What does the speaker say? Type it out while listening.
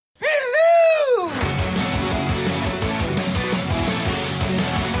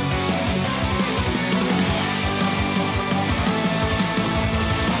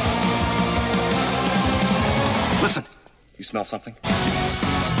smell something?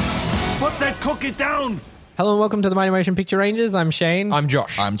 Put that cookie down! Hello and welcome to the Mighty Motion Picture Rangers. I'm Shane. I'm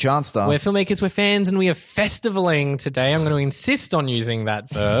Josh. I'm Johnstar. We're filmmakers, we're fans, and we are festivaling today. I'm going to insist on using that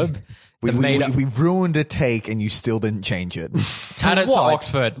verb. We ruined a take and you still didn't change it. Add it to what?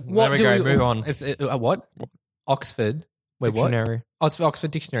 Oxford. What there we do go. Move on. It's, what? Oxford. Wait, Dictionary. what? Oh, it's Oxford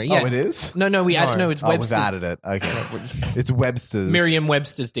Dictionary. Yeah. Oh, it is? No, we added. No. No, it's Oh, we've Webster's. added it. Okay. It's Webster's.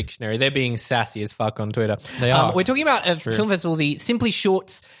 Merriam-Webster's Dictionary. They're being sassy as fuck on Twitter. They are. We're talking about a film festival, the Simply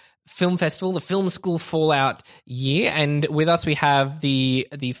Shorts Film Festival, the Film School Fallout year, and with us we have the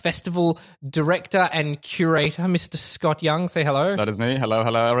festival director and curator, Mr. Scott Young. Say hello. That is me. Hello,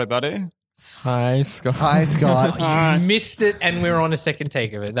 everybody. Hi, Scott. Hi, Scott. You missed it, and we're on a second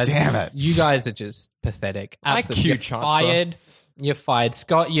take of it. Damn it. You guys are just pathetic. Absolutely. cute You're Chancellor. fired. You're fired.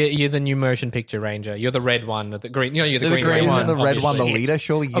 Scott, you're the new motion picture ranger. You're the red one. The green. You're the green green ranger. one. Isn't the red one the obviously. leader?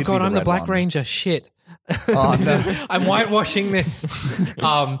 Surely you'd Oh god, be I'm the red black one. ranger. Shit. Oh, no. I'm whitewashing this.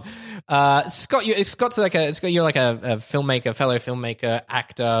 Scott, you're like a filmmaker, fellow filmmaker,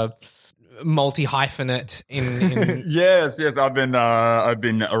 actor, multi-hyphenate in Yes. I've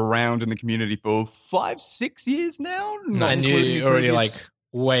been around in the community for 5-6 years now. Not and including you're the already like previous-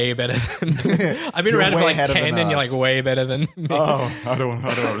 way better than I've been You're around for way like ahead of 10 than and you're us. like way better than me. Oh, I don't know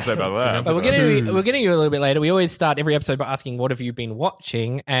what to say about that. But we're getting you a little bit later. We always start every episode by asking, what have you been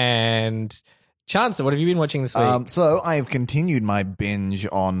watching? And Chancellor, what have you been watching this week? So I have continued my binge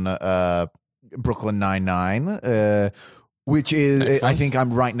on Brooklyn Nine-Nine, which is, I think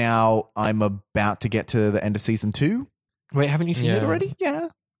I'm about to get to the end of season 2. Wait, haven't you seen it Yeah. already? Yeah.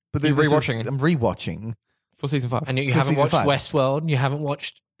 But You're this is- rewatching? I'm rewatching. For season 5. And you For haven't season watched 5. Westworld. You haven't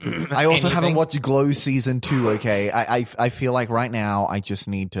watched I also anything? haven't watched Glow season 2, okay? I feel like right now I just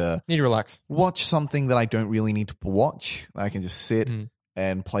need to Need to relax. watch something that I don't really need to watch. I can just sit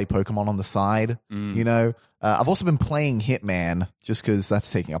and play Pokemon on the side, you know? I've also been playing Hitman just because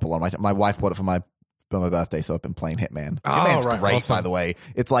that's taking up a lot of my time. My wife bought it for my birthday, so I've been playing Hitman. Hitman's right, great, awesome. by the way.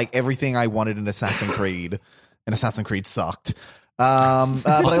 It's like everything I wanted in Assassin's Creed, and Assassin's Creed sucked. But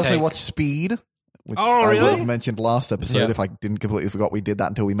I also take. watched Speed, which Oh, I really? would have mentioned last episode Yeah. if I didn't completely forgot we did that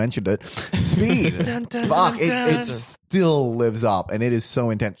until we mentioned it. Speed. Dun, dun, Fuck, dun, dun. it still lives up, and it is so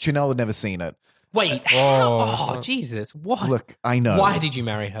intense. Chanel had never seen it. Wait, Oh. Jesus. What? Look, I know. Why did you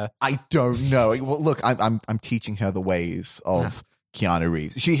marry her? I don't know. Well, look, I'm teaching her the ways of Keanu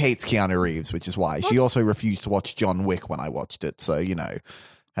Reeves. She hates Keanu Reeves, which is why. She also refused to watch John Wick when I watched it, so, you know,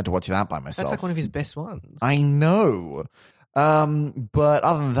 had to watch that by myself. That's like one of his best ones. I know. But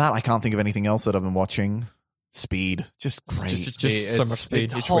other than that, I can't think of anything else that I've been watching. Speed. Just great. Just so much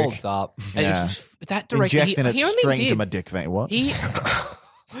speed It each holds week. up. And Yeah. it's just- that director, Injecting he it only straight did. into my dick vein. What? He.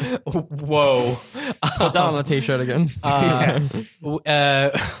 Whoa. Put that on the t-shirt again. Yes.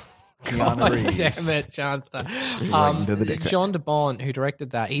 Keanu God Reeves. damn it, Chancellor. into the dick. John DeBont, who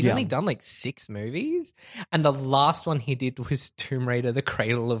directed that, he's Yeah. only done like 6 movies, and the last one he did was Tomb Raider: The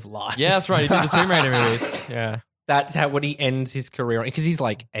Cradle of Life. Yeah, that's right. He did the Tomb Raider movies. Yeah. That's what he ends his career on, because he's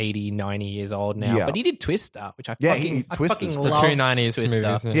like 80, 90 years old now. Yeah. But he did Twister, which I Yeah, fucking Twister's love. The two 90s Twister.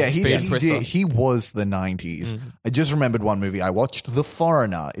 movies. Yeah, Speed and he Twister. did. He was the 90s. I just remembered one movie. I watched The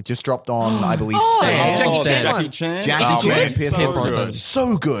Foreigner. It just dropped on, I believe, Oh, Stan. Jackie Chan Jackie one. Chan. Jackie Oh, Chan, man, Pierce so Brosnan. good.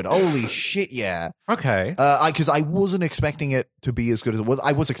 So good. Holy shit, yeah. Okay. Because I wasn't expecting it to be as good as it was.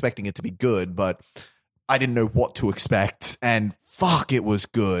 I was expecting it to be good, but I didn't know what to expect. And fuck, it was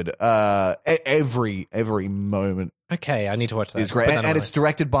good. Every moment Okay, I need to watch that. is great. Put that And, on and my it's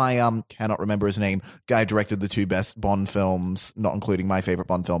directed by, cannot remember his name, guy who directed the 2 best Bond films, not including my favorite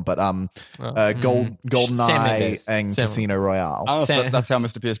Bond film, but GoldenEye Mendes. and Sam. Casino Royale. Oh, so Sam- that's how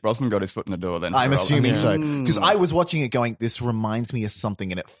Mr. Pierce Brosnan got his foot in the door then. I'm assuming so. Mm. Because I was watching it going, this reminds me of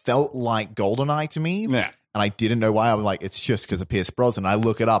something, and it felt like GoldenEye to me. Yeah. And I didn't know why. I'm like, it's just because of Pierce Brosnan. I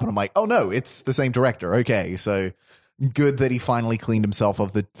look it up and I'm like, oh no, it's the same director. Okay, so good that he finally cleaned himself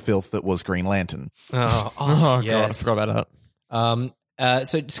of the filth that was Green Lantern. Oh, Oh, yes. God. I forgot about that.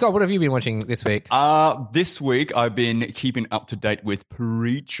 So, Scott, what have you been watching this week? This week I've been keeping up to date with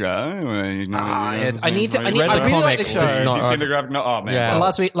Preacher. Yes. I really Read the like the comic, show. just Have not- you seen the graphic? No, oh man. Yeah.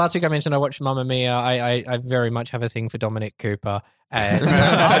 Last week I mentioned I watched Mamma Mia. I very much have a thing for Dominic Cooper. And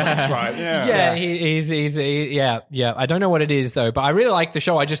That's right. Yeah. yeah, he's yeah. I don't know what it is though, but I really like the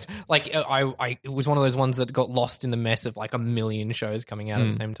show. I just like it was one of those ones that got lost in the mess of like a million shows coming out at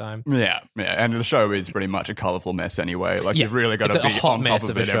the same time. Yeah, and the show is pretty much a colourful mess anyway. Like Yeah, you've really got it's to a be hot on mess top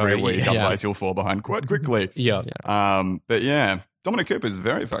of of a it show, every week, yeah. otherwise you'll fall behind quite quickly. Yeah. But yeah, Dominic Cooper's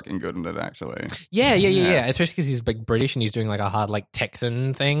very fucking good in it, actually. Yeah. Especially because he's big British and he's doing like a hard like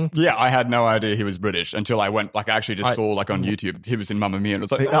Texan thing. Yeah, I had no idea he was British until I went, like, I actually just saw, like, on YouTube, he was in Mamma Mia, and it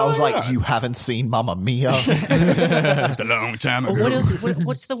was like, I was like, yeah. you haven't seen Mamma Mia? It was a long time ago. What else?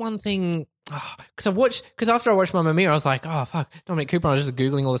 What's the one thing? Because after I watched Mamma Mia, I was like, oh fuck, Dominic Cooper. And I was just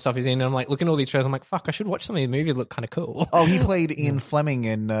googling all the stuff he's in, and I'm like looking at all these shows. I'm like, fuck, I should watch some of these movies. That look kind of cool. Oh, he played Ian Fleming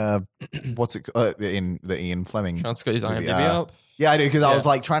in what's it in the Ian Fleming? Sean's got his movie, IMDb up. Yeah, I do, because I was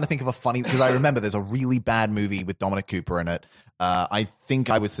like trying to think of a funny, because I remember there's a really bad movie with Dominic Cooper in it. I think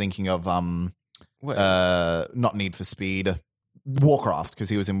I was thinking of not Need for Speed, Warcraft, because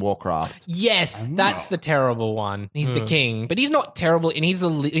he was in Warcraft. Yes, that's the terrible one. He's the king, but he's not terrible, and he's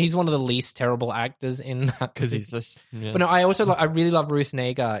one of the least terrible actors in that. Because he's just. Yeah. But no, I really love Ruth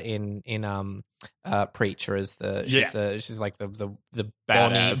Negga in Preacher as she's like the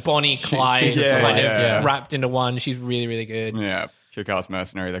Badass. Bonnie Clyde she's kind yeah. of wrapped into one. She's really, really good. Yeah, kick-ass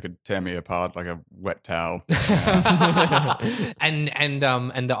mercenary that could tear me apart like a wet towel. and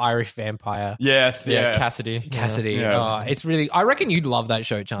the Irish vampire. Yes, Yeah, yeah. Cassidy. Yeah. Oh, it's really. I reckon you'd love that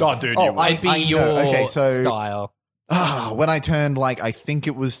show, Chance. Oh, dude, Oh, you would. I'd be I your know. Okay, so- style. When I turned, like, I think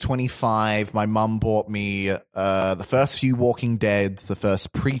it was 25, my mum bought me the first few Walking Deads, the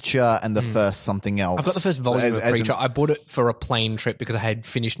first Preacher, and the first something else. I've got the first volume of As in- Preacher. I bought it for a plane trip because I had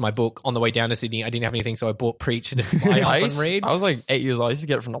finished my book on the way down to Sydney. I didn't have anything, so I bought Preacher to fly up and read. I was like 8 years old. I used to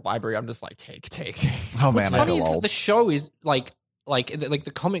get it from the library. I'm just like, take. Oh, man, What's I funny feel is that old. the show is like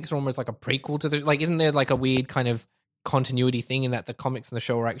the comics are almost like a prequel to the like. Isn't there like a weird kind of continuity thing in that the comics and the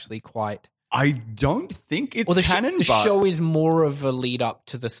show are actually quite? I don't think it's Well, the canon, the but... show is more of a lead up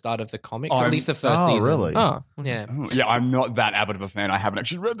to the start of the comics, at least the first Oh, season. really? Oh, Yeah. Yeah, I'm not that avid of a fan. I haven't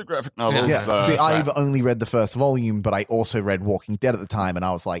actually read the graphic novels. Yeah, see, so- I've only read the first volume, but I also read Walking Dead at the time, and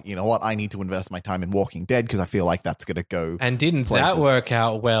I was like, you know what? I need to invest my time in Walking Dead because I feel like that's going to go. And didn't places. that work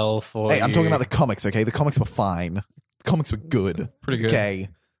out well for Hey, I'm you? talking about the comics, okay? The comics were fine. The comics were good. Pretty good. Okay.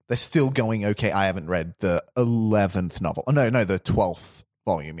 They're still going okay. I haven't read the 11th novel. Oh, no, the 12th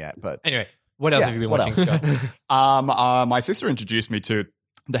volume yet, but Anyway, what else Yeah, have you been what watching, else? Scott? my sister introduced me to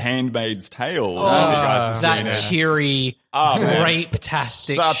The Handmaid's Tale. Oh, Have you guys have seen that it? cheery, Oh, man.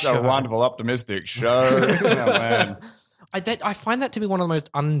 rape-tastic Such show. a wonderful, optimistic show. Oh, man. I find that to be one of the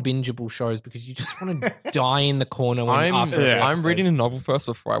most unbingeable shows because you just want to die in the corner when after every yeah. I'm episode. reading the novel first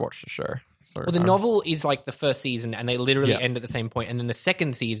before I watch the show. So Well, the novel is like the first season, and they literally Yeah. end at the same point. And then the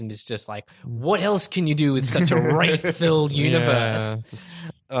second season is just like, what else can you do with such a rape-filled universe?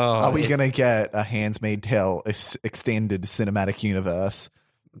 Oh, are we it's- going to get a Handmaid's Tale extended cinematic universe?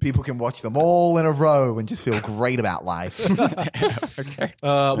 People can watch them all in a row and just feel great about life. Okay.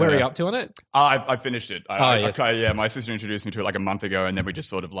 Where are you up to on it? I finished it. Yes. Yeah, my sister introduced me to it like a month ago, and then we just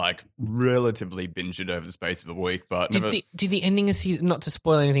sort of like relatively binged it over the space of a week. But never, Did the ending of season, not to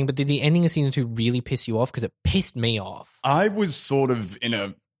spoil anything, but did the ending of season 2 really piss you off? Because it pissed me off. I was sort of in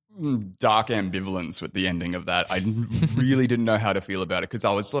a dark ambivalence with the ending of that. I really didn't know how to feel about it because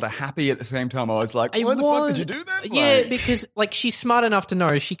I was sort of happy at the same time. I was like, why the fuck did you do that? Yeah, Like- because like she's smart enough to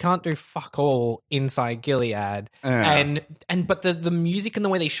know she can't do fuck all inside Gilead, and but the music and the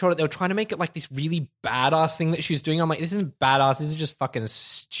way they shot it, they were trying to make it like this really badass thing that she was doing. I'm like, this isn't badass. This is just fucking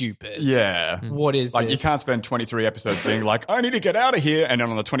stupid. Yeah. What is Like, this? you can't spend 23 episodes being like, I need to get out of here. And then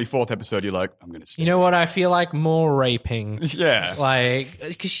on the 24th episode, you're like, I'm going to stay. You know what? I feel like more raping. Yeah. Like,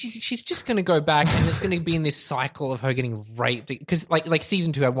 because she's just going to go back, and it's going to be in this cycle of her getting raped. Because like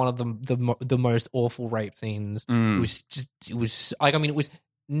season 2 had one of the most awful rape scenes. It was like, I mean, it was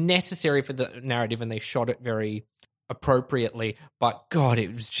necessary for the narrative, and they shot it very appropriately. But God,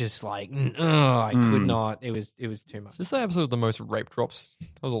 it was just like, I could not. It was too much. Is this the episode with the most rape drops?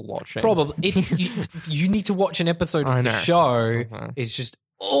 That was a lot, Shane. Probably it's you need to watch an episode I of the know. show. It's just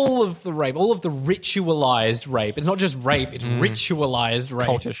all of the rape, all of the ritualized rape. It's not just rape; it's ritualized rape.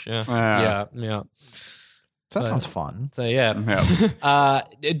 Cultish, yeah. Yeah. That sounds fun. So yeah,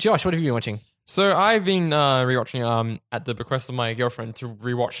 Yeah. Josh, what have you been watching? So I've been rewatching at the bequest of my girlfriend to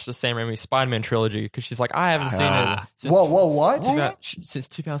rewatch the Sam Raimi Spider-Man trilogy because she's like, I haven't seen it since, Whoa, what? since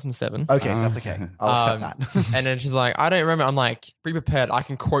 2007. Okay, that's okay. I'll accept that. And then she's like, I don't remember. I'm like, be prepared. I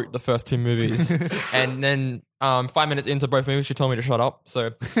can quote the first 2 movies. And then 5 minutes into both movies, she told me to shut up.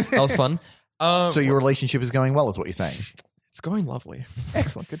 So that was fun. So your relationship is going well, is what you're saying? It's going lovely.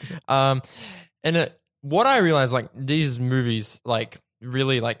 Excellent. Good to hear. And what I realized, like, these movies, like,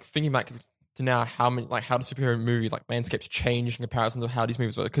 really, like, thinking back to now how the superhero movie, like, landscapes changed in comparison to how these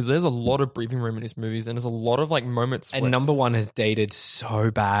movies were. Because there's a lot of breathing room in these movies, and there's a lot of, like, moments And where... number one has dated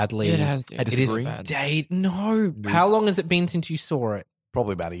so badly. It has. It is bad. No. How long has it been since you saw it?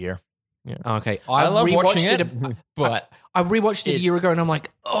 Probably about a year. Yeah. Okay, I love watching rewatched it, but I rewatched it a year ago, and I'm like,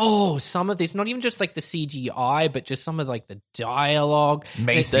 oh, some of this, not even just like the CGI, but just some of like the dialogue.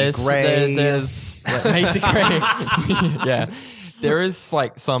 Macy Gray. There's Macy Gray. Yeah, there's a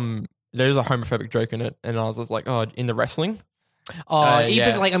homophobic joke in it, and I was just like, oh, in the wrestling. But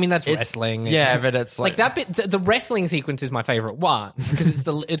like, I mean, that's It's- wrestling. Yeah, but it's like that bit. The wrestling sequence is my favorite one because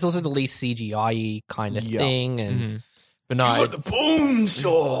it's also the least CGI kind of Yeah. thing, and But no, The bone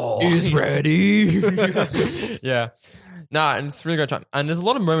saw. is ready. Yeah. Nah, and it's a really great time. And there's a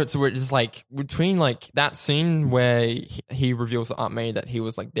lot of moments where it's just like between like that scene where he reveals to Aunt May that he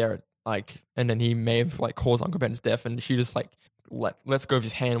was like there, like, and then he may have like caused Uncle Ben's death, and she just like lets go of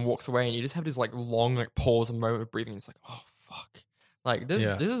his hand and walks away, and you just have this like long like pause and moment of breathing. It's like, oh fuck, like this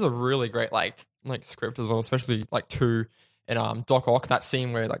is a really great like script as well, especially like 2. And Doc Ock, that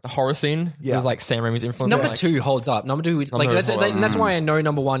scene where like the horror scene, there's like Sam Raimi's influence. number like, 2 holds up. Number 2 is like that's why I know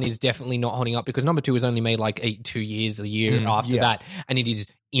number 1 is definitely not holding up because number 2 was only made like 2 years a year after that, and it is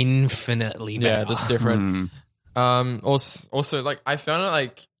infinitely better. Yeah, just different. Also, like I found it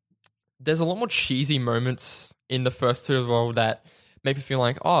like there's a lot more cheesy moments in the first 2 as well that make me feel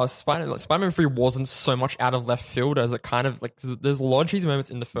like, oh, Spider-Man 3 wasn't so much out of left field as it kind of like there's a lot of cheesy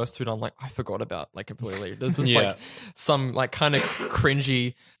moments in the first 2 that I'm like I forgot about like completely. There's just like some like kind of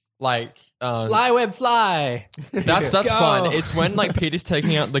cringy like Fly web fly. that's Go. fun. It's when like Peter's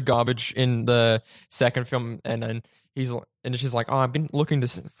taking out the garbage in the second film, and then she's like, oh, I've been looking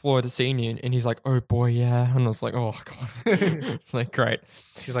this forward to seeing you, and he's like, oh boy, yeah, and I was like, oh god, it's like great.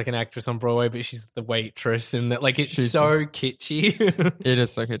 She's like an actress on Broadway, but she's the waitress, and that like she's so kitschy. It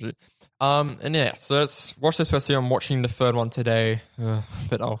is so kitschy. And yeah, so let's watch this first. I'm watching the third one today,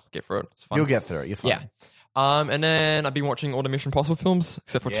 but I'll get through it. It's fun. You'll get through it. You're fine. Yeah. And then I've been watching all the Mission Impossible films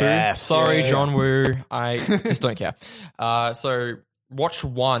except for Yes. 2. Sorry, Yeah. John Woo. I just don't care. So watch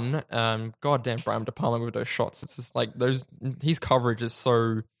 1. God damn, Brian De Palma with those shots. It's just like his coverage is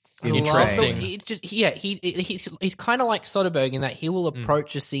so interesting. It's just he's kind of like Soderbergh in that he will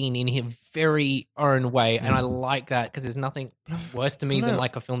approach a scene in his very own way, and I like that because there's nothing worse to me than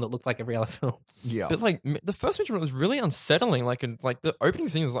like a film that looks like every other film. Yeah. But like the first Mission was really unsettling. Like the opening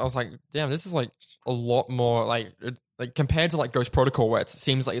scenes, I was like, damn, this is like a lot more like compared to like Ghost Protocol, where it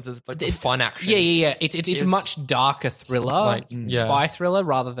seems like it's like fun action. Yeah. It's a much darker thriller, spy thriller,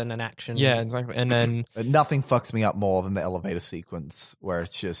 rather than an action. Yeah, exactly. And then Nothing fucks me up more than the elevator sequence where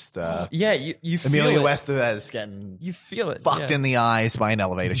it's just you feel Emilio it. Estevez getting You feel it. fucked in the eyes by an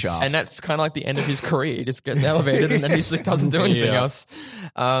elevator shaft. And that's kind of like the end of his career. He just gets elevated and then he like, doesn't do anything else.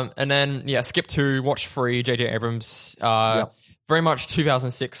 And then, skip 2, watch 3, J.J. Abrams. Very much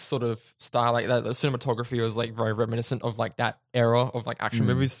 2006 sort of style. Like that, the cinematography was like very reminiscent of like that era of like action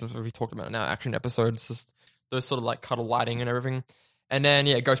movies. So we talked about now, action episodes, just those sort of like cut of lighting and everything. And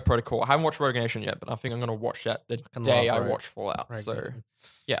then, Ghost Protocol. I haven't watched Rogue Nation yet, but I think I'm going to watch that the day I watch Fallout. So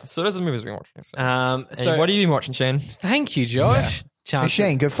those are the movies we've been watching. So, what have you been watching, Shane? Thank you, Josh. hey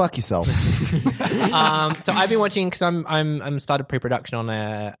Shane, go fuck yourself. So I've been watching because I'm started pre-production on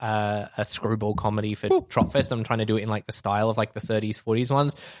a screwball comedy for Tropfest. I'm trying to do it in like the style of like the 30s, 40s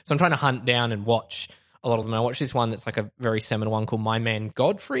ones. So I'm trying to hunt down and watch a lot of them. I watched this one that's like a very seminal one called My Man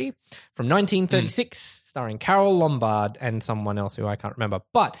Godfrey from 1936, starring Carol Lombard and someone else who I can't remember.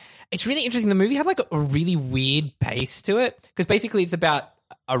 But it's really interesting. The movie has like a really weird pace to it because basically it's about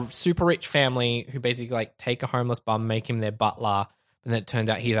a super rich family who basically like take a homeless bum, make him their butler. And then it turns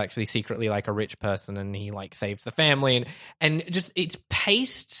out he's actually secretly like a rich person and he like saves the family. And just it's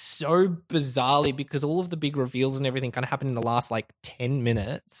paced so bizarrely because all of the big reveals and everything kind of happen in the last like 10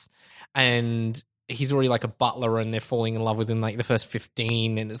 minutes. And he's already like a butler and they're falling in love with him like the first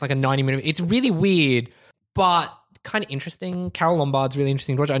 15. And it's like a 90-minute. It's really weird, but kind of interesting. Carol Lombard's really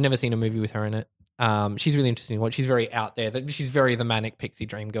interesting to watch. I've never seen a movie with her in it. She's really interesting to watch. She's very out there. She's very the manic pixie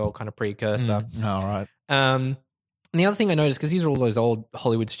dream girl kind of precursor. All right. And the other thing I noticed, because these are all those old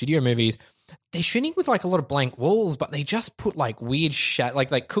Hollywood studio movies, they're shooting with like a lot of blank walls, but they just put like weird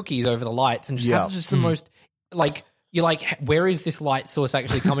like cookies over the lights and just have just the most like you're like, where is this light source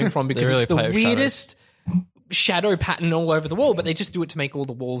actually coming from? Because really it's the weirdest shadow pattern all over the wall, but they just do it to make all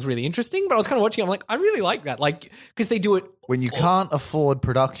the walls really interesting. But I was kind of watching, I'm like, I really like that, like because they do it When you can't afford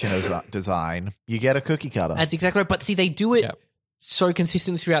production design, you get a cookie cutter. That's exactly right. But see, they do it so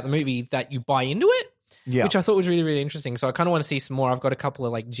consistently throughout the movie that you buy into it. Yeah. Which I thought was really, really interesting. So I kind of want to see some more. I've got a couple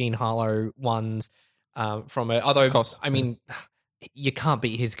of like Jean Harlow ones from it. Although, I mean, you can't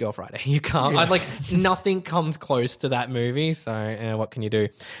beat his Girl Friday. You can't. Like nothing comes close to that movie. So what can you do?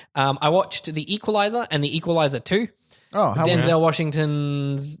 I watched The Equalizer and The Equalizer 2. Oh, how Denzel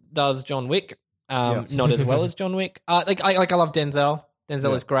Washington does John Wick. Not as well as John Wick. I love Denzel.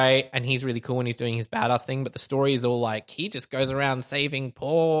 Denzel is great, and he's really cool when he's doing his badass thing. But the story is all like he just goes around saving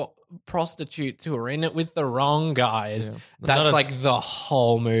poor prostitutes who are in it with the wrong guys. Yeah. That's like the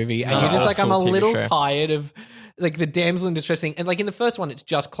whole movie, and Not you're an just old like, I'm a school TV little show. tired of like the damsel in distress thing. And like in the first one, it's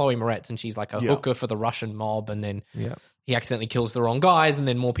just Chloe Moretz, and she's like a hooker for the Russian mob, and then he accidentally kills the wrong guys, and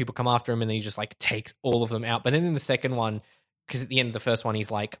then more people come after him, and then he just like takes all of them out. But then in the second one, because at the end of the first one, he's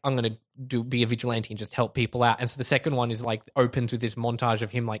like, I'm going to be a vigilante and just help people out. And so the second one is like opens with this montage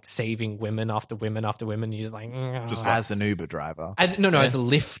of him like saving women after women after women. And he's just like, Just as an Uber driver. as a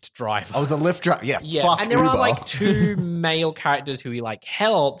Lyft driver. I was a Lyft driver. Yeah, Yeah, fuck and there Uber. are like two male characters who he like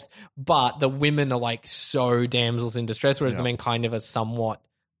helps, but the women are like so damsels in distress, whereas the men kind of are somewhat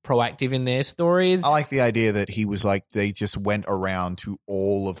proactive in their stories. I like the idea that he was like, they just went around to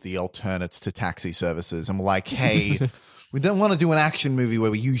all of the alternates to taxi services and were like, hey, we don't want to do an action movie where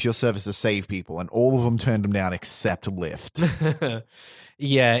we use your service to save people. And all of them turned him down except Lyft.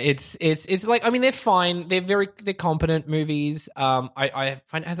 Yeah, it's like, I mean, they're fine. They're competent movies. I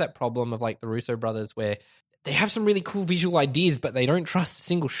find it has that problem of like the Russo brothers where they have some really cool visual ideas, but they don't trust a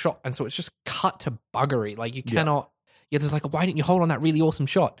single shot. And so it's just cut to buggery. Like you cannot, you're just like, why didn't you hold on that really awesome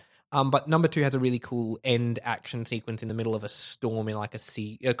shot? But number 2 has a really cool end action sequence in the middle of a storm in like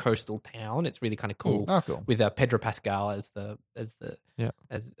a coastal town. It's really kind of cool. Oh, cool. With Pedro Pascal as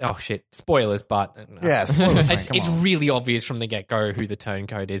oh shit, spoilers, but Yeah, spoilers, man, come it's on. really obvious from the get go who the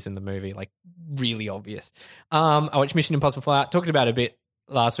turncoat is in the movie. Like really obvious. I watched Mission Impossible Fallout. Talked about it a bit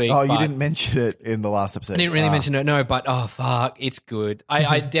last week. Oh, you but didn't mention it in the last episode. I didn't really mention it, no, but oh fuck, it's good.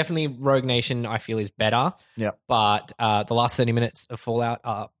 I definitely Rogue Nation I feel is better. Yeah. But the last 30 minutes of Fallout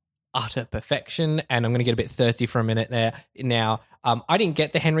are utter perfection, and I'm going to get a bit thirsty for a minute there now. I didn't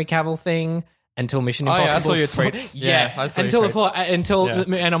get the Henry Cavill thing until Mission Oh, Impossible. yeah, I saw your tweets. Yeah, I saw your until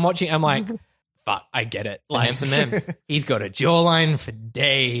tweets. and I'm watching. I'm like, fuck, I get it. It's a handsome man. He's got a jawline for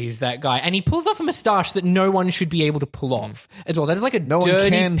days, that guy. And he pulls off a moustache that no one should be able to pull off as well. That is like a No one dirty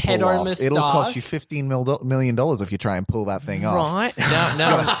can pull pedo off. moustache. It'll cost you $15 million if you try and pull that thing off. Right? Now,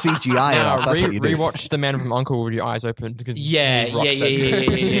 Gotta CGI it off. That's what you do. rewatch The Man from U.N.C.L.E. with your eyes open. Because Yeah. Rock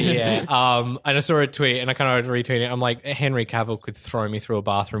says- And I saw a tweet and I kind of retweeted it. I'm like, Henry Cavill could throw me through a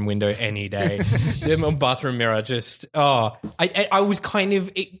bathroom window any day. The bathroom mirror just, I was kind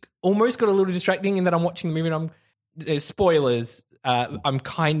of, it almost got a little distracting in that I'm watching the movie and spoilers, I'm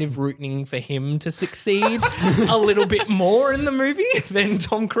kind of rooting for him to succeed a little bit more in the movie than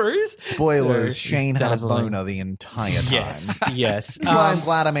Tom Cruise. Spoilers, Shane had a dazzling. boner the entire time. Yes. Well, I'm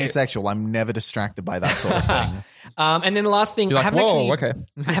glad I'm asexual. I'm never distracted by that sort of thing. And then the last thing, You're I like, haven't whoa, actually, okay.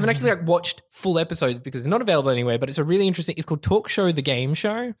 I haven't actually like watched full episodes because it's not available anywhere. But it's a really interesting. It's called Talk Show: The Game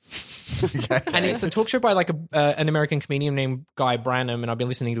Show, and it's a talk show by like an American comedian named Guy Branum. And I've been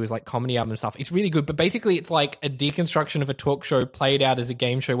listening to his like comedy album and stuff. It's really good. But basically, it's like a deconstruction of a talk show played out as a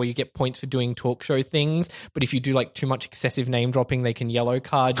game show where you get points for doing talk show things. But if you do like too much excessive name dropping, they can yellow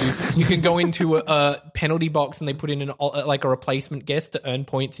card you. You can go into a penalty box and they put in like a replacement guest to earn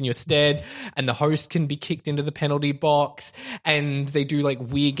points in your stead, and the host can be kicked into the penalty box. And they do like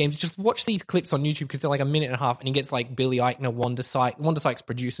weird games. Just watch these clips on YouTube because they're like a minute and a half, and he gets like Billy Eichner, Wanda Sykes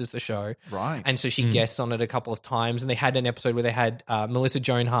produces the show, Right. and so she guests on it a couple of times. And they had an episode where they had Melissa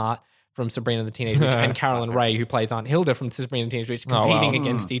Joan Hart from Sabrina the Teenage Witch and Carolyn Ray, who plays Aunt Hilda from Sabrina the Teenage Witch, competing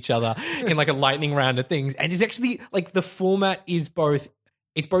against each other in like a lightning round of things. And it's actually like the format is both.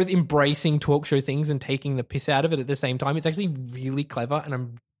 It's both embracing talk show things and taking the piss out of it at the same time. It's actually really clever,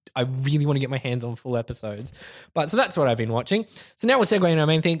 and I really want to get my hands on full episodes. But so that's what I've been watching. So now we'll segue into our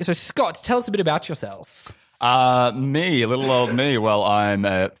main thing. So Scott, tell us a bit about yourself. Me, little old me. Well, I'm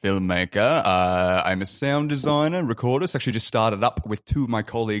a filmmaker. I'm a sound designer, recorder. So actually just started up with 2 of my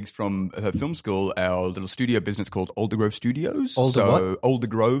colleagues from film school, our little studio business called Aldergrove Studios.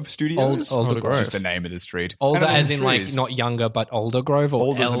 Aldergrove Studios. Aldergrove. It's just the name of the street. Older And I'm as in like trees. not younger, but older grove or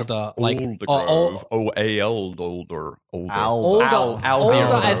Older as in elder? Like Aldergrove. O-A-L, older. older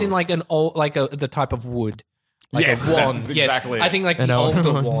Aldergrove. as in like an old, like the type of wood. Like Yes, a wand. that's Yes, exactly I think like An the old-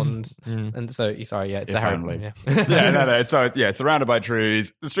 older wand. And so, sorry, it's If a Harry only. yeah. Yeah, no. So it's surrounded by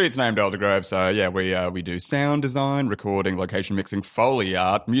trees. The street's named Aldergrove. So yeah, we do sound design, recording, location mixing, Foley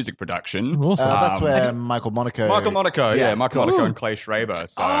art, music production. Awesome. That's where Michael Monaco. Michael Monaco, Michael cool. Monaco and Clay Schraber.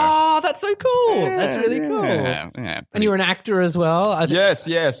 So Oh, that's so cool. That's really cool. yeah. And you're an actor as well. I think-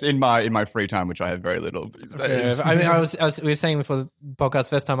 Yes. In my free time, which I have very little these days. I mean, we were saying before the podcast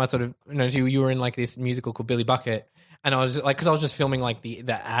first time I sort of, you were in like this musical called Billy Bucket, and I was like, because I was just filming like the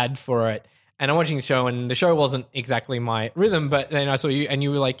ad for it, and I'm watching the show, and the show wasn't exactly my rhythm, but then I saw you, and you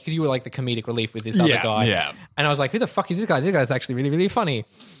were like, because you were like the comedic relief with this other guy, yeah. and I was like, who the fuck is this guy? This guy's actually really, really funny.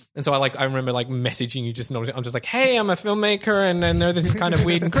 And so I remember like messaging you I'm just like, hey, I'm a filmmaker and I know this is kind of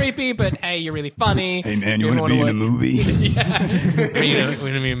weird and creepy, but hey, you're really funny. Hey man, you want to be in a movie? Yeah. You want to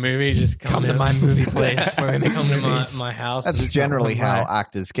be in a movie? Just come to my movie place where I make my house. That's generally how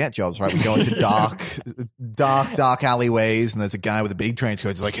actors get jobs, right? We go into dark alleyways, and there's a guy with a big trench coat.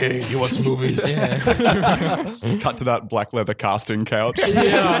 He's like, "Hey, you want some movies?" Cut to that black leather casting couch.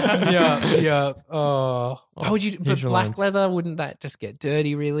 Yeah. Oh, how would you? But Visual black lines. leather, wouldn't that just get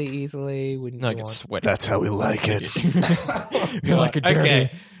dirty really easily? Wouldn't No, you it gets want- sweaty. That's how we like it. You like it dirty.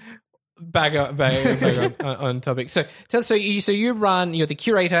 Okay. Back on topic. So you're the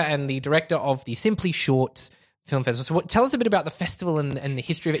curator and the director of the Simply Shorts Film Festival. So tell us a bit about the festival and the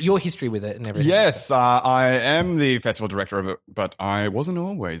history of it, your history with it and everything. Yes, I am the festival director of it, but I wasn't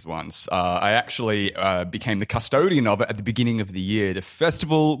always once. I actually became the custodian of it at the beginning of the year. The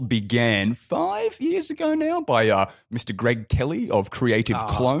festival began 5 years ago now by Mr. Greg Kelly of Creative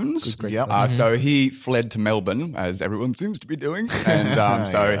Clones. Yep. So he fled to Melbourne, as everyone seems to be doing. And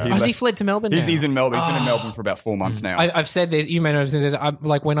so Has he fled to Melbourne now? He's in Melbourne. He's been in Melbourne for about 4 months now. I've said that, you may know that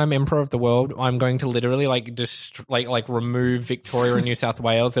like when I'm emperor of the world, I'm going to literally like remove Victoria and New South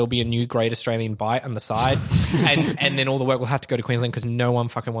Wales. There'll be a new Great Australian Bight on the side, and then all the work will have to go to Queensland because no one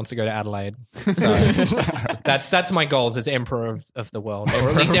fucking wants to go to Adelaide. So that's my goals as emperor of the world, or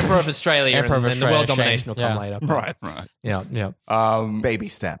at least emperor of Australia, Emperor and of then the world Australia, domination will come Shane. later. Right. Yeah. Baby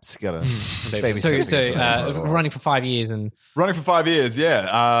steps. Gotta baby So steps. running for 5 years and Running for 5 years,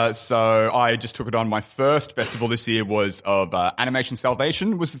 yeah. So I just took it on. My first festival this year was of Animation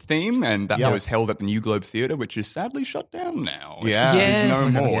Salvation was the theme, and that was held at the New Globe Theatre, which is sadly shut down now. Yeah.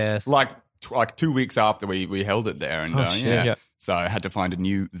 There's no more. Yes. Like 2 weeks after we held it there, and shit. Yeah. so I had to find a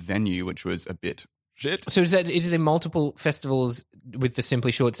new venue, which was a bit shit. so is there multiple festivals with the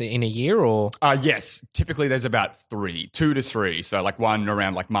Simply Shorts in a year, or Yes, typically there's about 2 to 3. So like one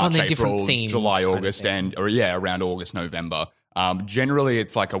around like March, they're different April, themes July, kind of August, things. around August, November. Generally,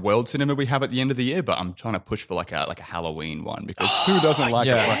 it's like a world cinema we have at the end of the year, but I'm trying to push for like a Halloween one because who doesn't like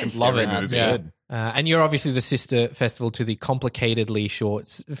a fucking love scary it. movie? Yeah. and you're obviously the sister festival to the Complicatedly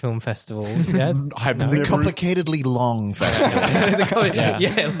Shorts Film Festival. Yes, I've the never- complicatedly long festival.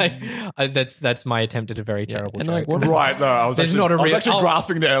 That's my attempt at a very terrible And joke. like, what is Right, no, I was There's actually, not a I was real- actually oh.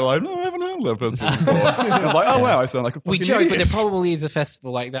 grasping there, like, no, I haven't heard of that festival before. And I'm like, oh wow, I sound like a fucking we joke, idiot. but there probably is a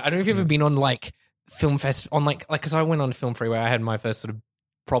festival like that. I don't know if you've ever been on like film fest on like because I went on Film Freeway. I had my first sort of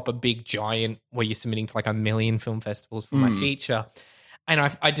proper big giant where you're submitting to like 1 million film festivals for my feature, and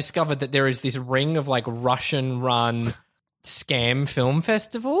I discovered that there is this ring of like Russian run scam film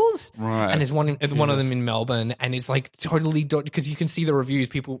festivals, Right. and there's one of them in Melbourne, and it's like totally because you can see the reviews,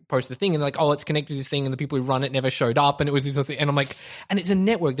 people post the thing and they're like, oh, it's connected to this thing, and the people who run it never showed up, and it was this other thing, and I'm like, and it's a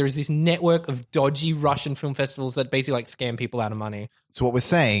network. There is this network of dodgy Russian film festivals that basically like scam people out of money. So what we're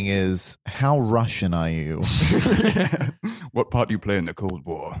saying is, how Russian are you? What part do you play in the Cold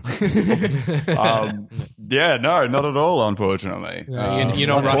War? Yeah, no, not at all, unfortunately. You're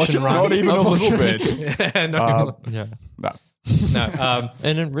not Russian, right? Not even a little bit. No. Yeah. No. No.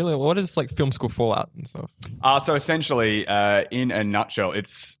 And then really, what is like film school fallout and stuff? So essentially, in a nutshell,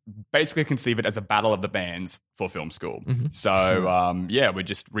 it's basically conceive it as a battle of the bands for film school. So, we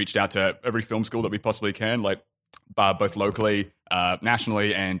just reached out to every film school that we possibly can, like both locally,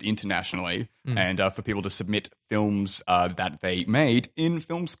 nationally, and internationally, and for people to submit films that they made in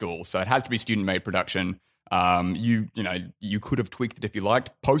film school. So it has to be student-made production. You could have tweaked it if you liked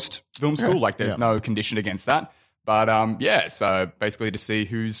post film school. Like there's no condition against that. But so basically to see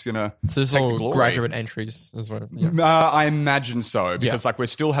who's gonna So this is take the all glory. graduate entries as well. Yeah. I imagine so because like we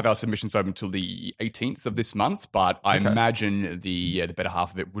still have our submissions open until the 18th of this month, but I imagine the better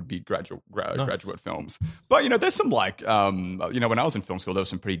half of it would be graduate films. But there's some like when I was in film school, there was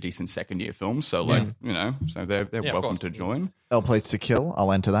some pretty decent second year films. So like so they're of welcome course. to join. L Plates to Kill.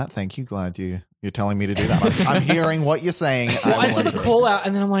 I'll enter that. Thank you. Glad you're telling me to do that. I'm hearing what you're saying. I saw the call out,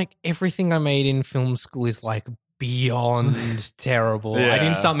 and then I'm like, everything I made in film school is like beyond terrible. I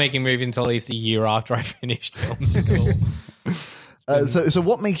didn't start making movies until at least a year after I finished film school. So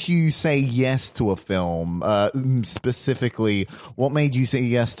what makes you say yes to a film? Specifically, what made you say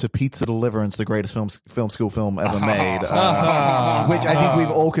yes to Pizza Deliverance, the greatest film school film ever made? Which I think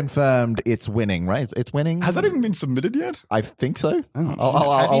we've all confirmed it's winning, right? It's winning. Has that even been submitted yet? I think so.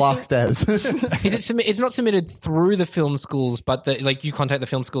 I'll ask Des. Is it it's not submitted through the film schools, but you contact the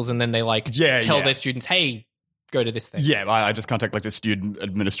film schools and then they tell their students, hey, go to this thing. Yeah, I just contact like the student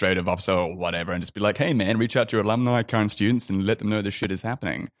administrative officer or whatever and just be like, hey man, reach out to your alumni, current students and let them know this shit is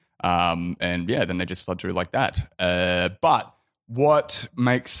happening. Then they just flood through like that. But what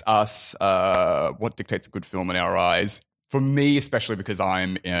makes us, what dictates a good film in our eyes for me, especially because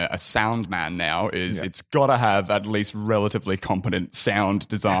I'm a sound man now, it's got to have at least relatively competent sound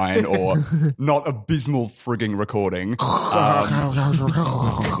design or not abysmal frigging recording. So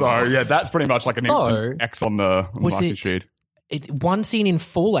yeah, that's pretty much like an instant X on the market sheet. One scene in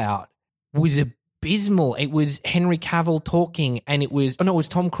Fallout was abysmal. It was Henry Cavill talking, and it was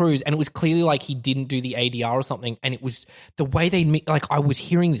Tom Cruise, and it was clearly like he didn't do the ADR or something, and it was the way I was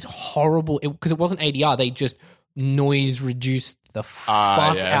hearing this horrible, because it wasn't ADR, they just noise reduced the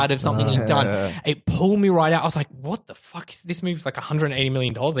fuck out of something he'd done. It pulled me right out. I was like, what the fuck is this movie's like $180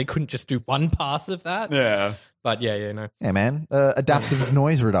 million? They couldn't just do one pass of that. Yeah. But no. Yeah, man. Adaptive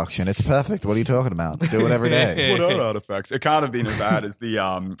noise reduction. It's perfect. What are you talking about? Do it every day. What other artifacts? It can't have been as bad as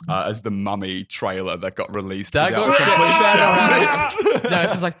the Mummy trailer that got released. That got shit around. No,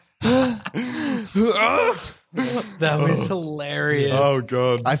 it's just like that was hilarious. Oh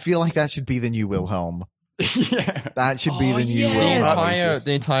god. I feel like that should be the new Wilhelm. Yeah. That should be the new yes. Wilhelm.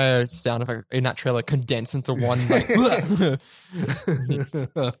 the entire sound effect in that trailer condensed into one. Like,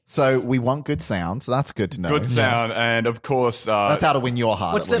 So we want good sound, so that's good to know. Good sound, and of course, That's how to win your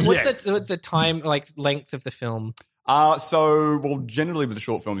heart. What's the time length of the film? Generally with the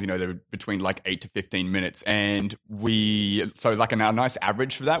short films, they're between like 8 to 15 minutes, and like a nice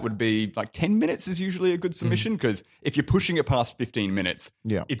average for that would be like 10 minutes is usually a good submission, because if you're pushing it past 15 minutes,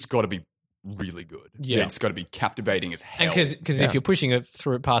 it's got to be really good. Yeah. It's got to be captivating as hell. And because if you're pushing it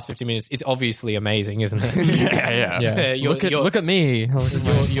through past 50 minutes, it's obviously amazing, isn't it? yeah. Look at me.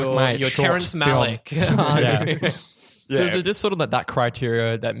 You're Terrence Malick. So is it just sort of like that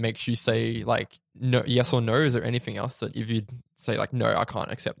criteria that makes you say like no, yes or no? Is there anything else that if you'd say like no, I can't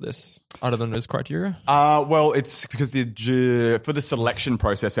accept this other than those criteria? Well, it's because for the selection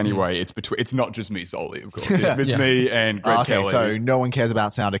process anyway. It's not just me solely, of course. It's me and Greg Kelly. So no one cares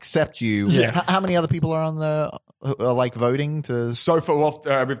about sound except you. Yeah. How many other people are on the voting to? So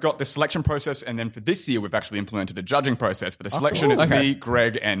we've got the selection process, and then for this year we've actually implemented a judging process. For the selection, it's me,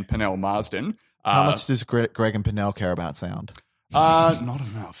 Greg, and Pernell Marsden. How much does Greg and Pernell care about sound? Not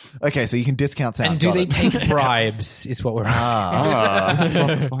enough. Okay, so you can discount sound. And do they take bribes is what we're asking.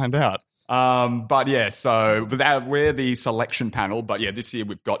 Trying to find out. But yeah, so we're the selection panel. But yeah, this year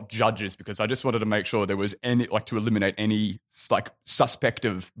we've got judges, because I just wanted to make sure there was to eliminate any like suspect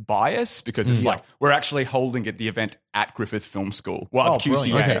of bias, because it's like we're actually holding the event at Griffith Film School. Well, at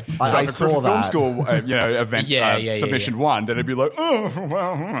QCA. Okay. So I if saw Griffith that. Film School, event submission 1, then it'd be like, oh,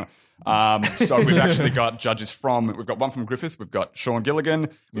 well. So we've actually got judges we've got one from Griffith, we've got Sean Gilligan,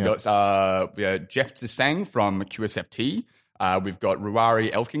 we've got Jeff Desang from QSFT, we've got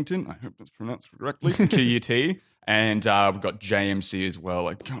Ruari Elkington, I hope that's pronounced correctly, from QUT, and we've got JMC as well.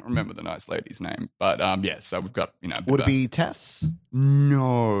 I can't remember the nice lady's name, but so we've got Would it be Tess?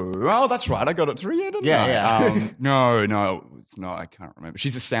 No. Oh, that's right. I got it through. No, it's not. I can't remember.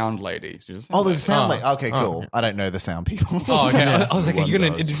 She's a sound lady. There's a sound lady. Okay, cool. I don't know the sound people. Oh, okay. I was like, are you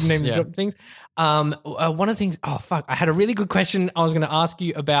going to does. name drop things? One of the things, I had a really good question I was going to ask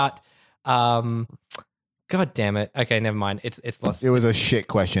you about. God damn it. Okay, never mind. It's lost. It was a shit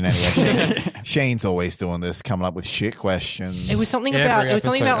question anyway. Shane's always doing this, coming up with shit questions. It was something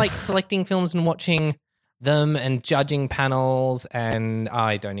about like selecting films and watching them and judging panels, and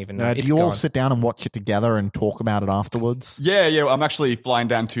I don't even know. Do you all sit down and watch it together and talk about it afterwards? Yeah. I'm actually flying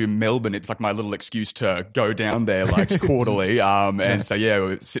down to Melbourne. It's like my little excuse to go down there like quarterly. And so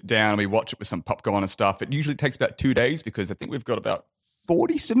we sit down and we watch it with some popcorn and stuff. It usually takes about 2 days, because I think we've got about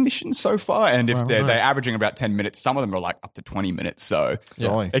 40 submissions so far, and if they're averaging about 10 minutes, some of them are like up to 20 minutes, so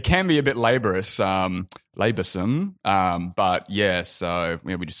it can be a bit laborsome, but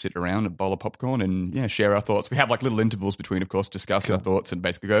we just sit around a bowl of popcorn and share our thoughts. We have like little intervals between, of course, discuss our thoughts and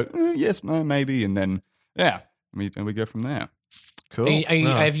basically go yes, no, maybe, and then we go from there. Cool.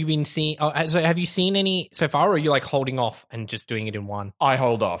 Have you been seeing? So have you seen any so far, or are you like holding off and just doing it in one? I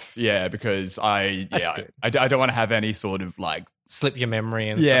hold off, because I don't want to have any sort of like slip your memory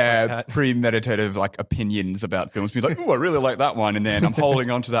and stuff like that. Premeditative like opinions about films. Be like, oh, I really like that one, and then I'm holding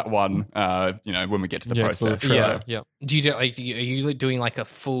on to that one. When we get to the process. Yeah. Do you are you doing like a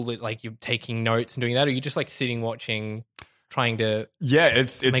full like you're taking notes and doing that, or are you just like sitting watching? Trying to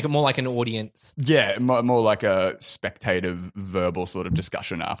it's make it more like an audience. Yeah, more like a spectative verbal sort of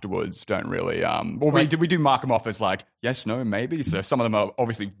discussion afterwards. Don't really we do mark them off as like yes, no, maybe. So some of them are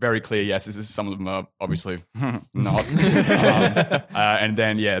obviously very clear yeses, some of them are obviously not. And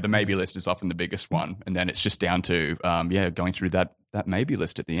then the maybe list is often the biggest one, and then it's just down to going through that maybe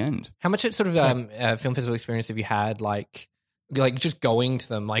list at the end. How much sort of film festival experience have you had like like just going to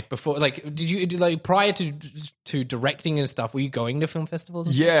them, like before, like prior to directing and stuff, were you going to film festivals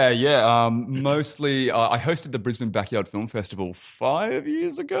and stuff? Yeah. Mostly, I hosted the Brisbane Backyard Film Festival 5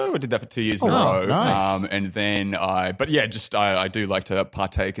 years ago. I did that for 2 years in a row. Nice. And then I do like to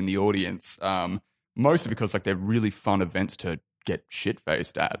partake in the audience, mostly because like they're really fun events to get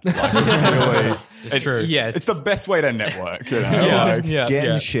shit-faced at. Like, really, it's true. Yes. It's the best way to network, you know?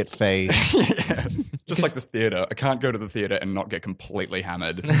 Getting shit-faced. Just like the theatre. I can't go to the theatre and not get completely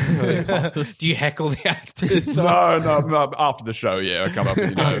hammered. Do you heckle the actors? No. After the show, I come up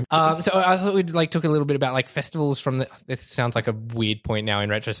and, So I thought we'd like talk a little bit about like festivals from this sounds like a weird point now in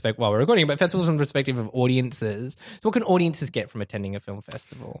retrospect while we're recording, but festivals from the perspective of audiences. So what can audiences get from attending a film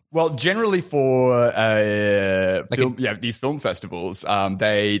festival? Well, generally for these film festivals,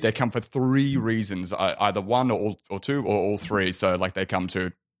 they come for three reasons: either one or two or all three. So, like, they come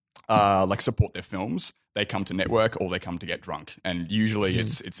to support their films, they come to network, or they come to get drunk. And usually,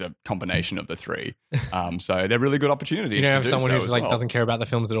 it's a combination of the three. So they're really good opportunities. You don't have someone who's like doesn't care about the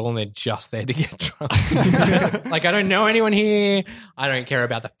films at all, and they're just there to get drunk. Like, I don't know anyone here. I don't care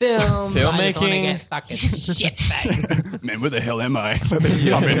about the film. I just want to get fucking shit faced. Man, where the hell am I? Let me just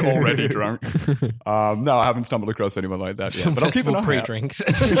come in already drunk. No, I haven't stumbled across anyone like that yet. But I'll keep an eye out. Pre-drinks.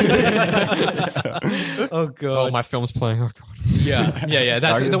 Oh god. Oh, my film's playing. Oh god. Yeah.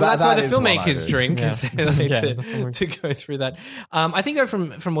 That's why the is what I filmmakers do. drink Yeah. is to go through that. I think though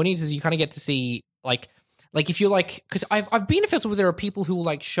from audiences you kind of get to see like if you're like, because I've been to festivals where there are people who will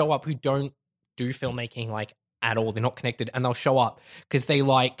like show up who don't do filmmaking like at all. They're not connected, and they'll show up because they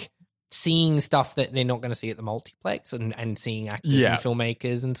like seeing stuff that they're not going to see at the multiplex and seeing actors and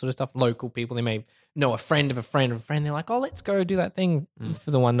filmmakers and sort of stuff. Local people, they may know a friend of a friend of a friend. They're like, oh, let's go do that thing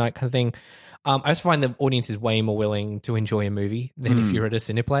for the one night kind of thing. I just find the audience is way more willing to enjoy a movie than if you're at a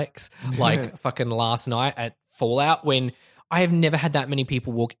Cineplex. Like fucking last night at Fallout, when I have never had that many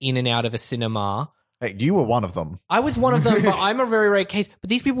people walk in and out of a cinema. Hey, you were one of them. I was one of them, but I'm a very rare case.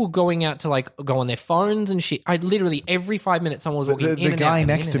 But these people were going out to like go on their phones and shit. I literally every 5 minutes someone was walking in and out. The guy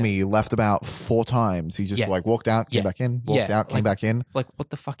next to in and me left about 4 times. He just like walked out, came back in, walked out, came like, back in. Like,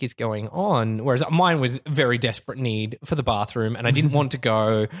 what the fuck is going on? Whereas mine was very desperate need for the bathroom, and I didn't want to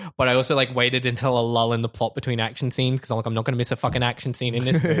go, but I also like waited until a lull in the plot between action scenes because I'm like, I'm not going to miss a fucking action scene in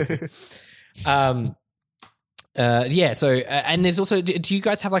this movie. So and there's also, do you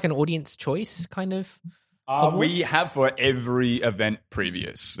guys have like an audience choice kind of? We have for every event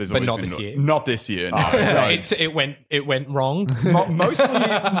previous. There's But always not been this year. Not this year. No. It went wrong.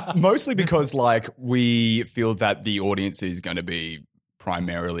 Mostly because like we feel that the audience is going to be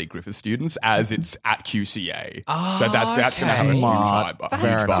primarily Griffith students, as it's at QCA. So that's going to have a huge Smart.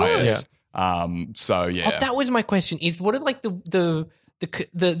 huge bias. So yeah. Oh, that was my question. Is what are like the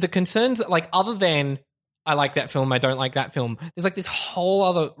concerns like other than I like that film, I don't like that film. There's like this whole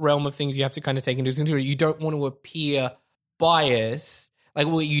other realm of things you have to kind of take into consideration. You don't want to appear biased, like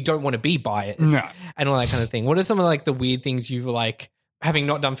you don't want to be biased, and all that kind of thing. What are some of like the weird things you've like, having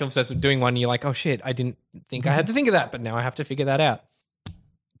not done film festivals, doing one, you're like, oh shit, I didn't think I had to think of that, but now I have to figure that out.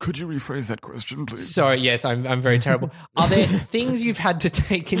 Could you rephrase that question, please? Sorry, yes, I'm very terrible. Are there things you've had to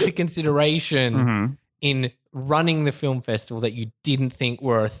take into consideration in running the film festival that you didn't think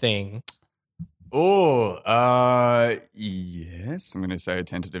were a thing? Oh, yes. I'm going to say a